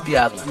pipi ko pi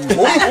aga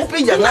o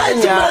pi janga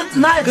nya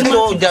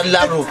kendo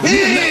jalaro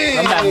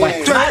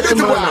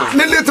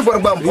ne lete bor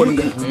bam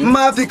ponga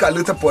ma fi ka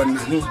lete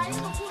ponna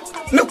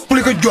ne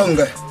kuli ko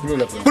jonga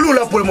kulu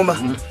la pol mama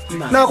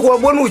na ko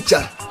bonu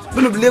cha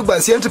bunu bile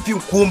gba siente pi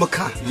ko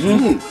maka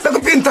ta ko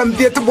pin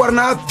tambie te bor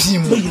na pi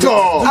mu to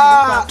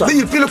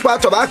bi pil kwa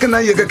to ba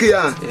kana ye gake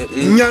ya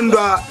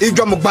nyandwa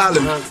ijom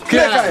gbalem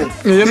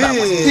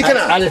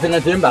ikana ale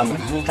tena temba mo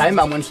kai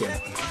ma mon she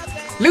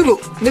ligo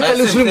ne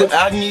kale sunu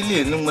ani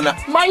le ni muna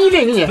ma yi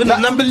le ni na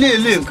nambe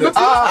le ko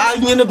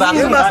ani ne ba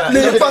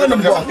le pa na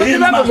bo ni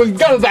na mo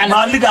gal ba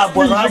na liga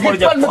bo na bo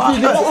ja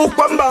o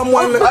kwamba mo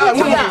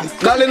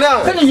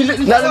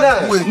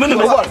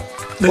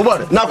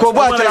na ko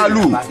ba tira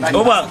lu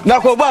na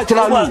ko ba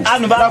tira lu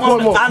na ko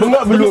mo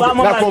bulu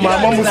na ko ma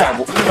mo musa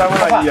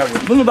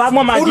bunu ba mo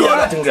ma di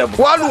tingabo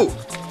walu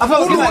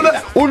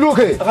ulu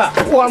ke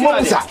wa mo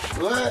musa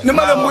ni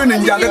mala mo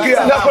ni njanga ke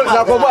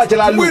na ko ba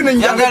tira lu ni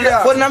njanga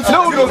ke na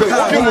ulu ke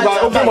o mu ba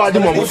o ma di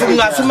mo musa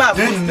nga sima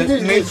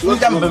ne su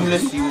jam bam le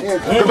si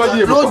ke ba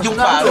di lo ju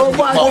pa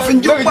o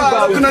fin ju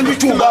pa kana ju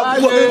chu ba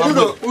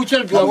u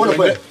chel bi wona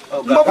be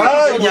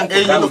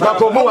ba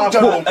ko mo wa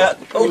ko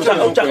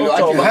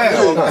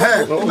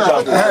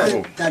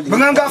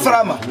bengan ga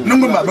frama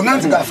nunguma bengan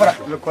ga fra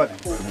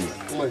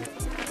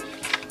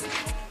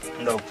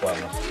ndo kwa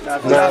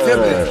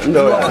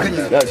ndo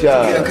ya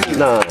sia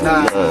na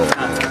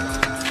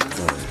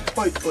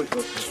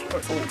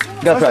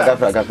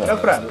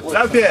gafra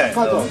la pie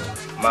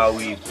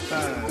mawi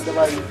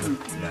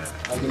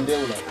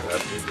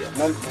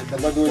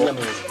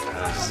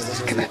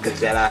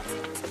kena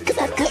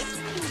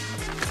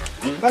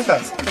basta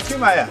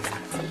kimaya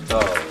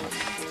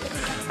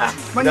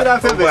manya la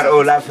febe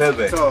o la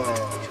febe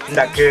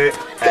ndake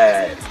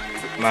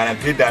mana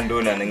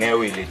pidando na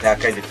ngewe ile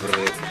taka de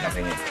fure na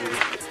penye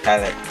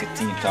kala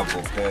kiti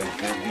tabo ke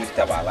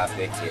lifta bala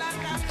peke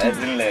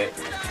adile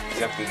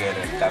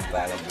yapigere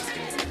tabala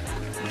buke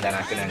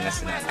ndana kena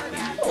ngasina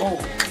oh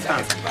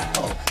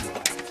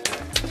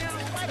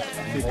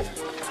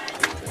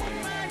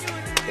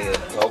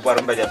o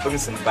baramba ja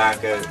pungsin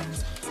baka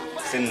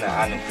sinna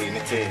anu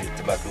primite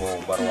tibatu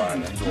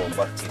barwana ndo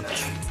bartina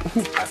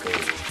ake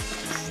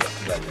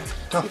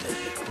to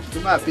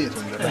tuma pe to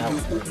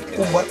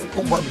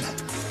umbar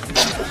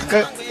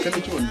ke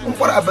ni chun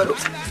umbar abado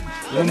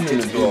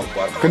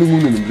kan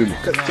mun ni mblem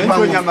chen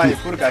to nyama e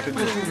fur ka to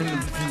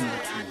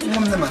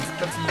ngam na ma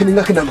kini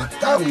ngak na ma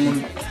ta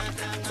mun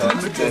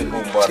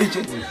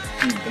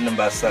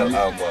Basal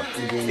Owumbor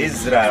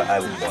Israel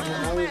Owumbor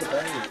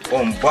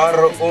Owumbor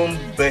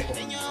ombe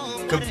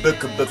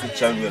kebe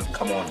channel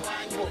come on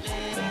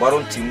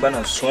Owumbor timba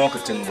na sonk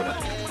tinguna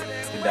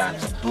da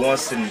don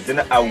sin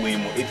dina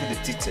awemu eti de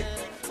tite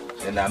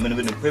na amene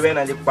be npewe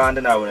na je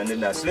pande na wona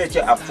na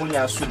sleche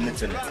afunya sud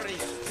nitene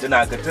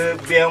dina kete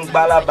bien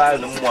gbala bal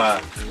no mwa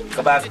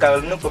ka ba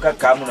kal no ka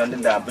kamu na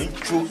nda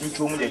binchu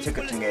mu de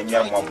cheke tinga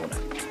nyar mo bona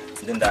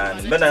dinda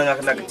mbena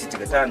ngaka na titi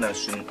kata na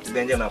sun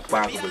benje na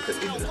pa ko be ka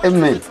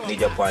amen ni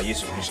ja pa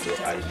Yesu Kristo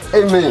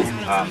amen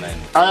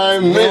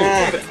amen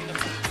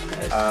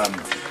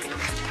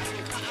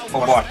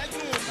Owumbor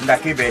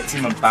ndaki be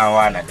tim pa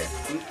wana de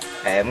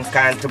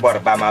mkan to bor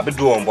ba ma be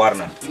do Owumbor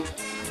na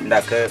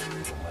ndaka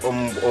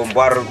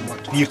Owumbor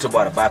ni to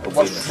bor ba ko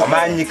be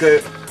ma ni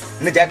ke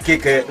ne ja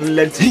ke ke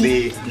lenti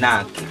be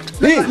na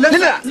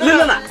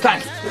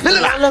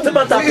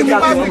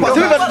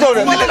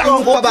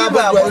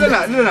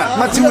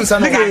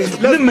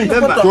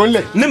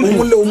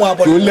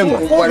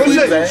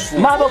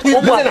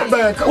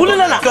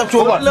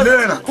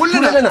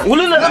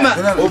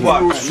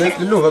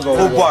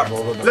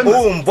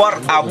Owumbor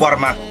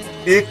aborma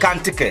e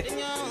kantike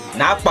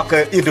na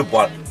akpaka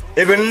idubol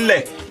even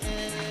le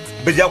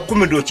beja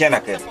kume do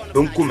chenake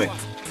don kume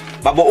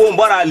babo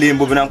Owumbor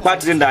alembo binan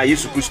kwatrin da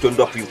Yesu Kristo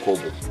ndok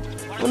yinkobo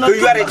ko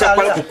yare ta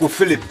kwal ko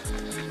Philip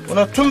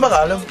ona tumba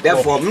gale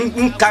therefore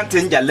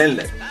kantin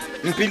jalele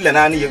mpile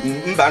nani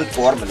mban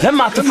form le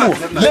matufu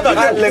le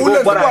ba le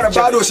go bora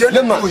ba do se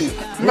le ma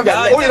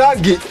o ira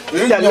gi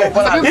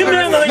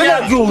imre ngana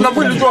ya ju na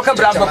bu do ka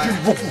bra ba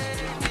buku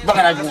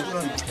bagana ju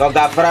to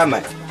ga frama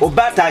o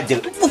bata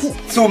jil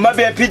su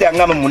mabe pida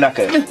ngam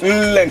munaka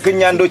len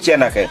kinyando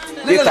chenaka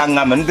ita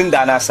ngam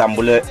ndinda na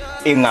sambule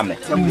e ngame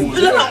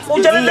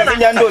len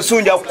kinyando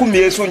sunja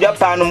kumie sunja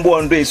panu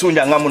mbondo e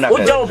sunja ngamunaka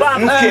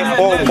nke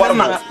o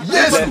borma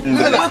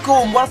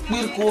ko mbwa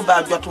kwir ko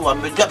ba joto wa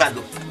me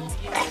jogado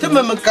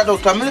teme me kado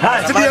tamil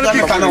ha tibi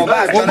ki kana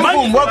ba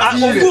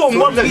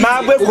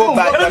ma gbe ko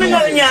ba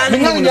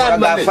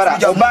ba fara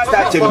o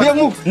bata jil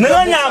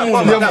nanya mu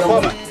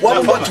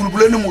wa ba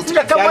tulbule ni mutu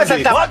ka wasa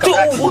ta watu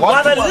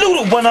wana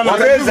luru bona na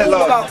praise the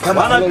Lord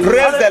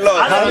praise the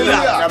Lord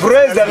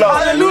praise the Lord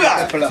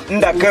hallelujah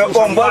ndaka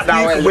Owumbor di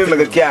ko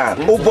me kya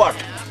o bot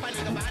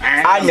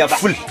anya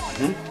full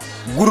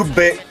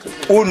gurbe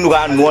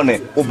onuga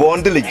nuone o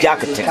bondele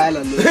jakete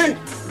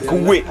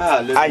kuwe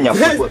anya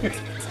full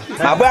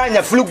aba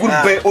anya full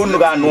gurbe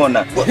onuga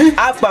nuona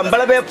apa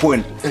mbalabe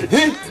pon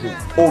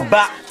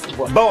oba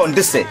ba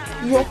ondese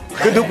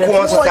kudu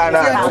ko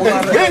sana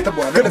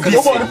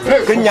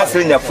kenya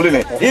senya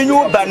fulne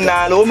inyu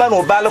banalo o man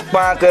obal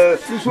kwa ka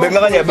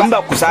benganya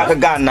bimba kusaka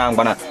gana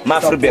ngwana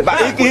mafrbe ba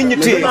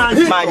inyiti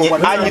manyi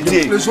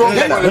anyiti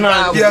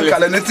ya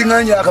kala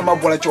netinganya kama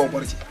bola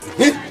chobora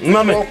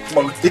mame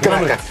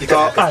ikraka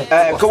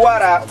ko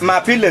wara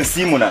ma pilen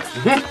simuna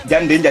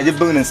jande njaje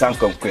bengnin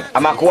sankan kwe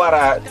ama ko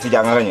wara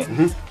tijanganye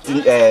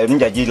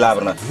njaji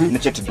labrna ne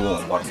cheti do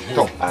Owumbor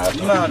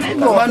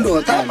to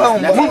mando ta ba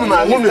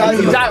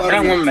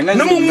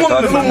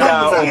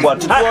Owumbor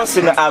to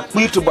sina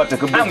akwitu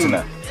botaka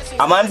butina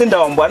amandin da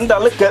Owumbor nda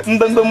leke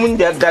mbembe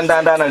munja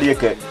dandanda na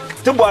leke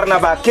to borna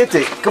ba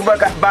kete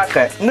kubaka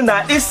baka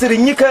nina isiri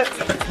nyika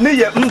ni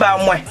ye mba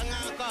mwe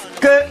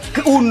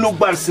ke unu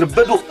gbansir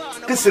bedo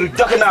ke sir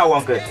jogna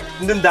wonke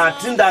nda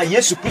tinda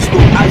Yesu Kristo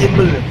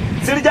ayembele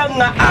sirja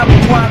nga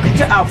apwa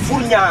ke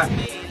afurnya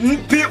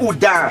mpi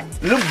uda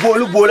lu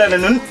bolu na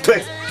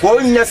ntwe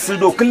ko nya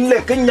sido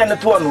kille kenya na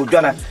to no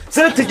jona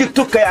sir tiji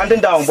tukai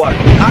andin da Owumbor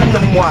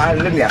an mo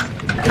alnya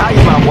ay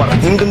ma bora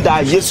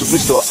nda Yesu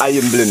Kristo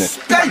ayembele ne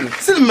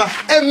silma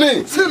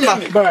amen silma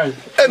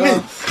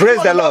amen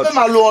praise the Lord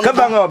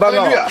kabanga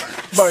banga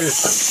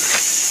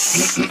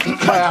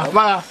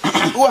ba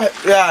wa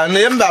ya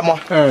ne yamba mo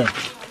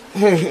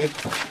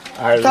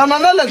kana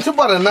na le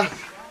tibara na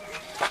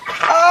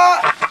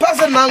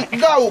pasa na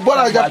ga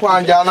bora ja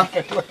kwanja na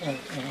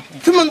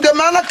timun de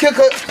mana ke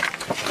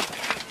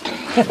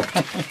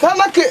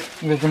kana ke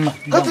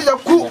ka ti ja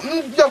ku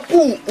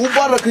u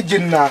bora ke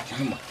jinna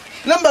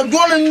namba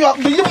dole nyo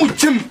bi yimu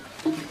chim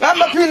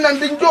namba pin nan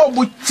din jo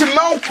bu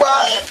chiman kwa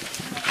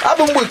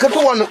abun bu ka to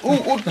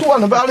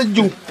wan ba ra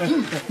ju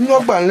nyo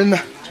ban na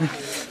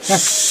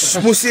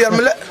musi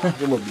amle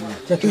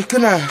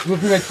kana bu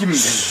fi kim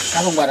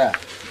ka ba bara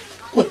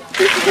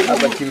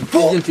aba kim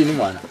jinti ni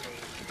mwana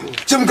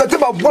chim ka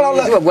tiba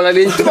bola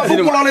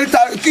le ta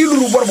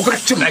kilu bor bu ka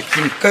chim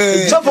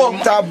sabo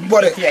ta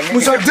bore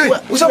musa de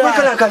musa ba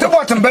kana ka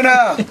tiba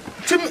tambana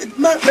chim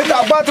ma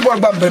da ba ta bor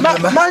ba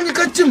ma ni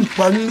ka chim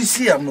pa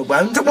misi am no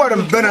ba ta bor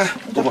bana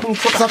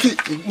pasafi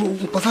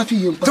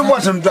ta bor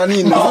tam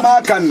dani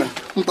ma kan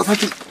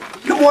pasafi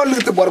le mo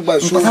le ta bor ba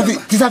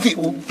pasafi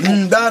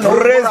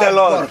praise the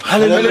Lord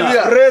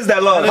hallelujah praise the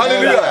Lord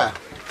hallelujah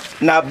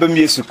na bem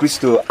Yesu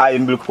Kristo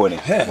ayembele pone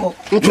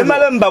ne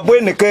malemba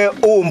bwene ke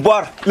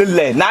Owumbor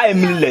lele na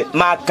ayemile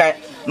maka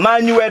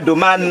manyu edo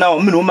man na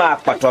minu ma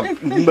akpato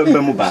mbembe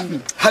mu ba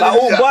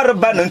Owumbor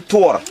ba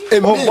ntor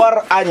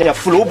Owumbor anya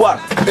fulu Owumbor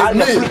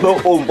anya fulu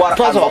Owumbor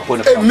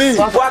abapone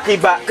wa ki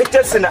ba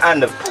ketesina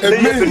and le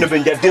yebu ne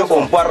benja de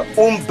Owumbor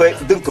umbe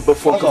dink be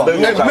fo ko be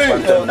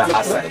na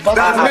asa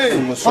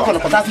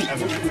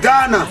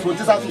dana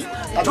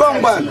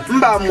tomba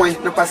mba mwe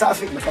na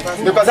pasafi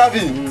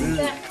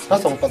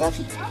façon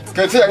pasafi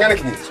que tu as gagné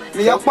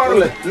ni ya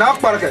parle na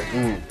parle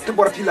tu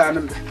bor pila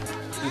na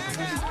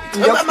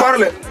ya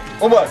parle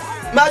Owumbor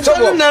ma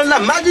jole na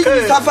ma ji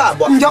safa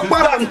bo ya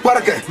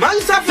parle ma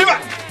ji safa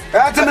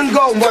ata nan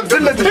go mo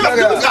dinna dinna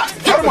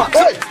harma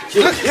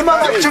ima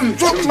chim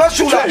ma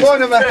shula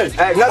bona ma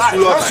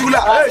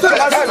ngasula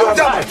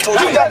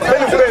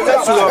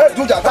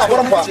tuja ta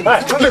bora pa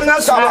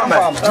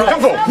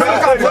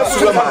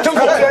ngasula ma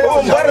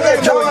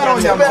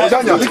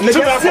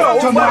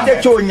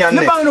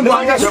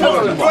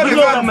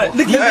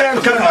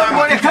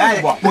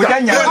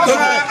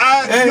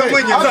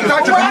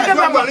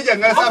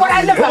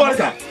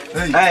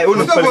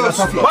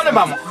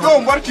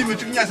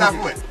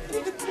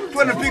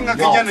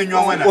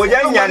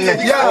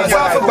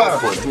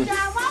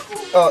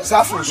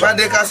Safu,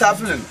 swade ka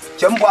safulin.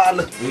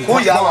 Chambwala. Ko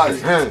yawa.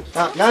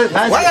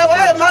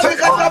 Wala ma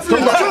ka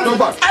safulin.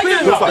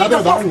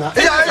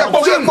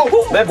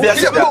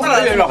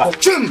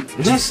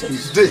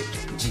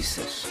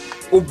 Jesus.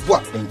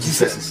 Obwa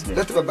Jesus.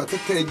 Let me back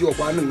tell you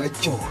about na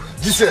cho.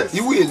 Jesus.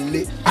 You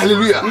will.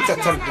 Hallelujah.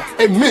 Mtatarda.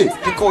 Amen.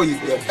 Ko yi.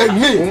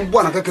 Amen.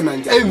 Mbwa na kaka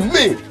nanja.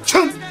 Amen.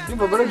 Chum.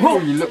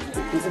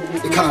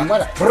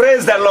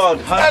 Praise the Lord.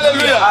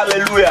 Hallelujah.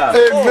 Hallelujah.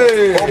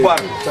 Amen.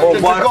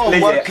 Obwa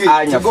leye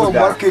anya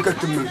fuda.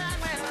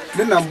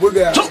 Nena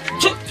mbuga.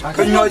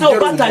 Kanyo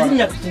jero.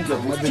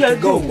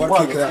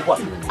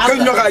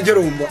 Kanyo ka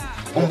jero mbwa.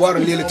 Mbwa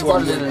lele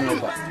tuwa.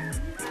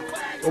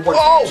 Obwa.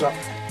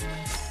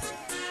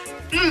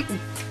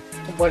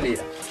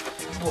 Bolera.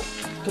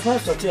 Tu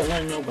faz só tinha lá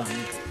no banco.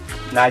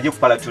 Na ju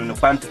pala tunu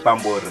pantu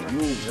pamboro na.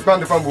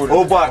 Pantu pamboro.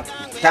 Obwa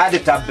tade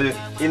tabe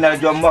ina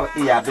jo mo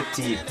ya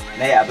beti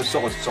na ya be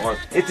soko.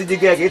 Eti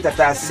jigege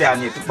itata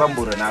siani tu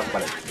pamboro na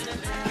pala.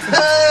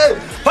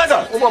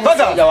 Pasa.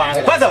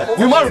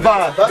 Ni maru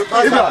ba.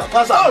 Ibra.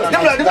 Pasa.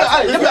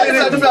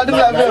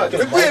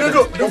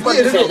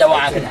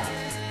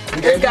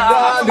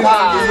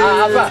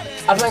 Dibla.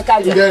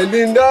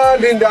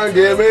 Linda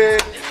geme.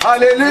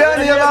 Hallelujah,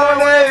 ni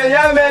bawe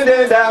ya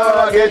mendenda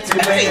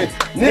wagetime.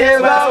 Ni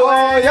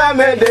bawe ya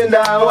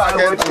mendenda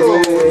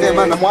wagetime. Ne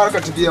mana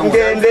mwaraka tibia.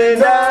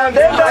 Ngendenda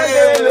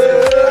geme.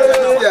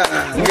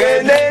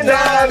 Ngendenda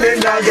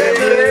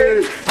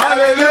geme.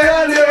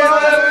 Hallelujah, ni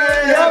bawe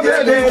ya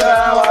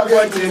mendenda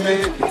wagetime.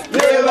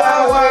 Ni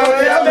bawe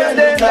ya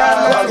mendenda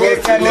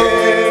wagetime.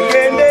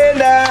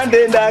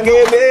 Ngendenda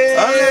geme.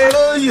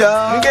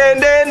 Hallelujah.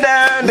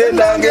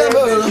 Ngendenda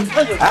geme.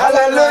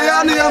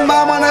 Hallelujah, ni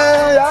mama na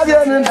ya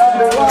genda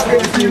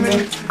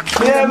waketime.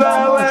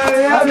 Neba wa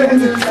ya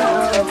genda.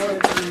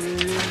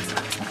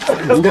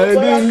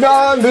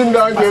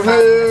 Ngendenda geme.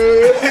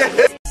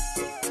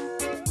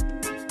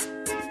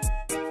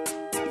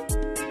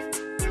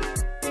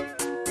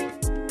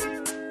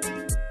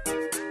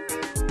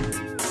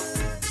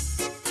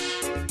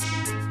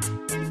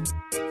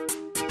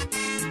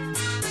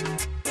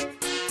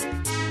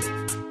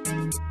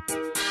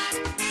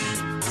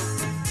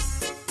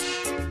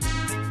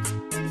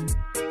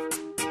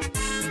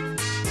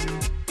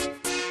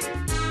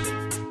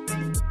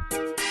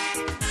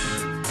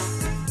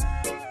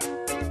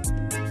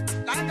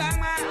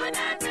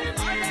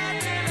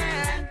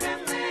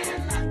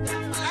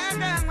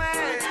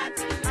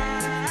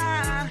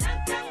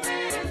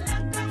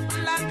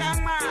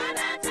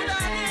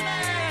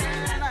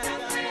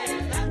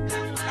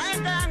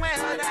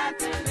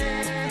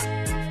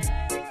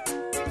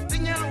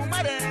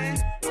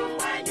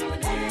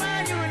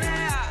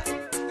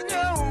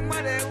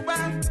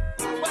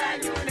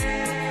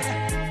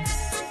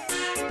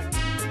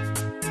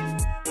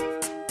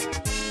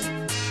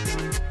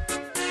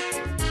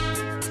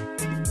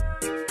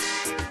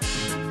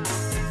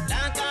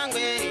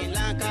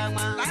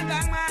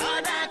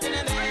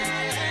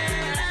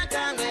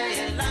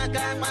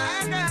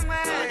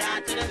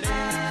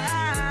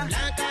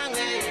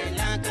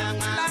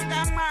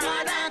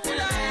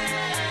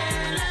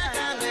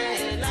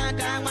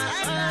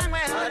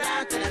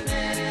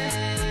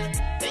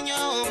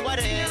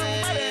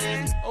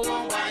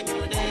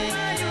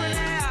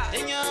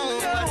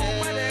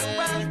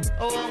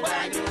 Oh,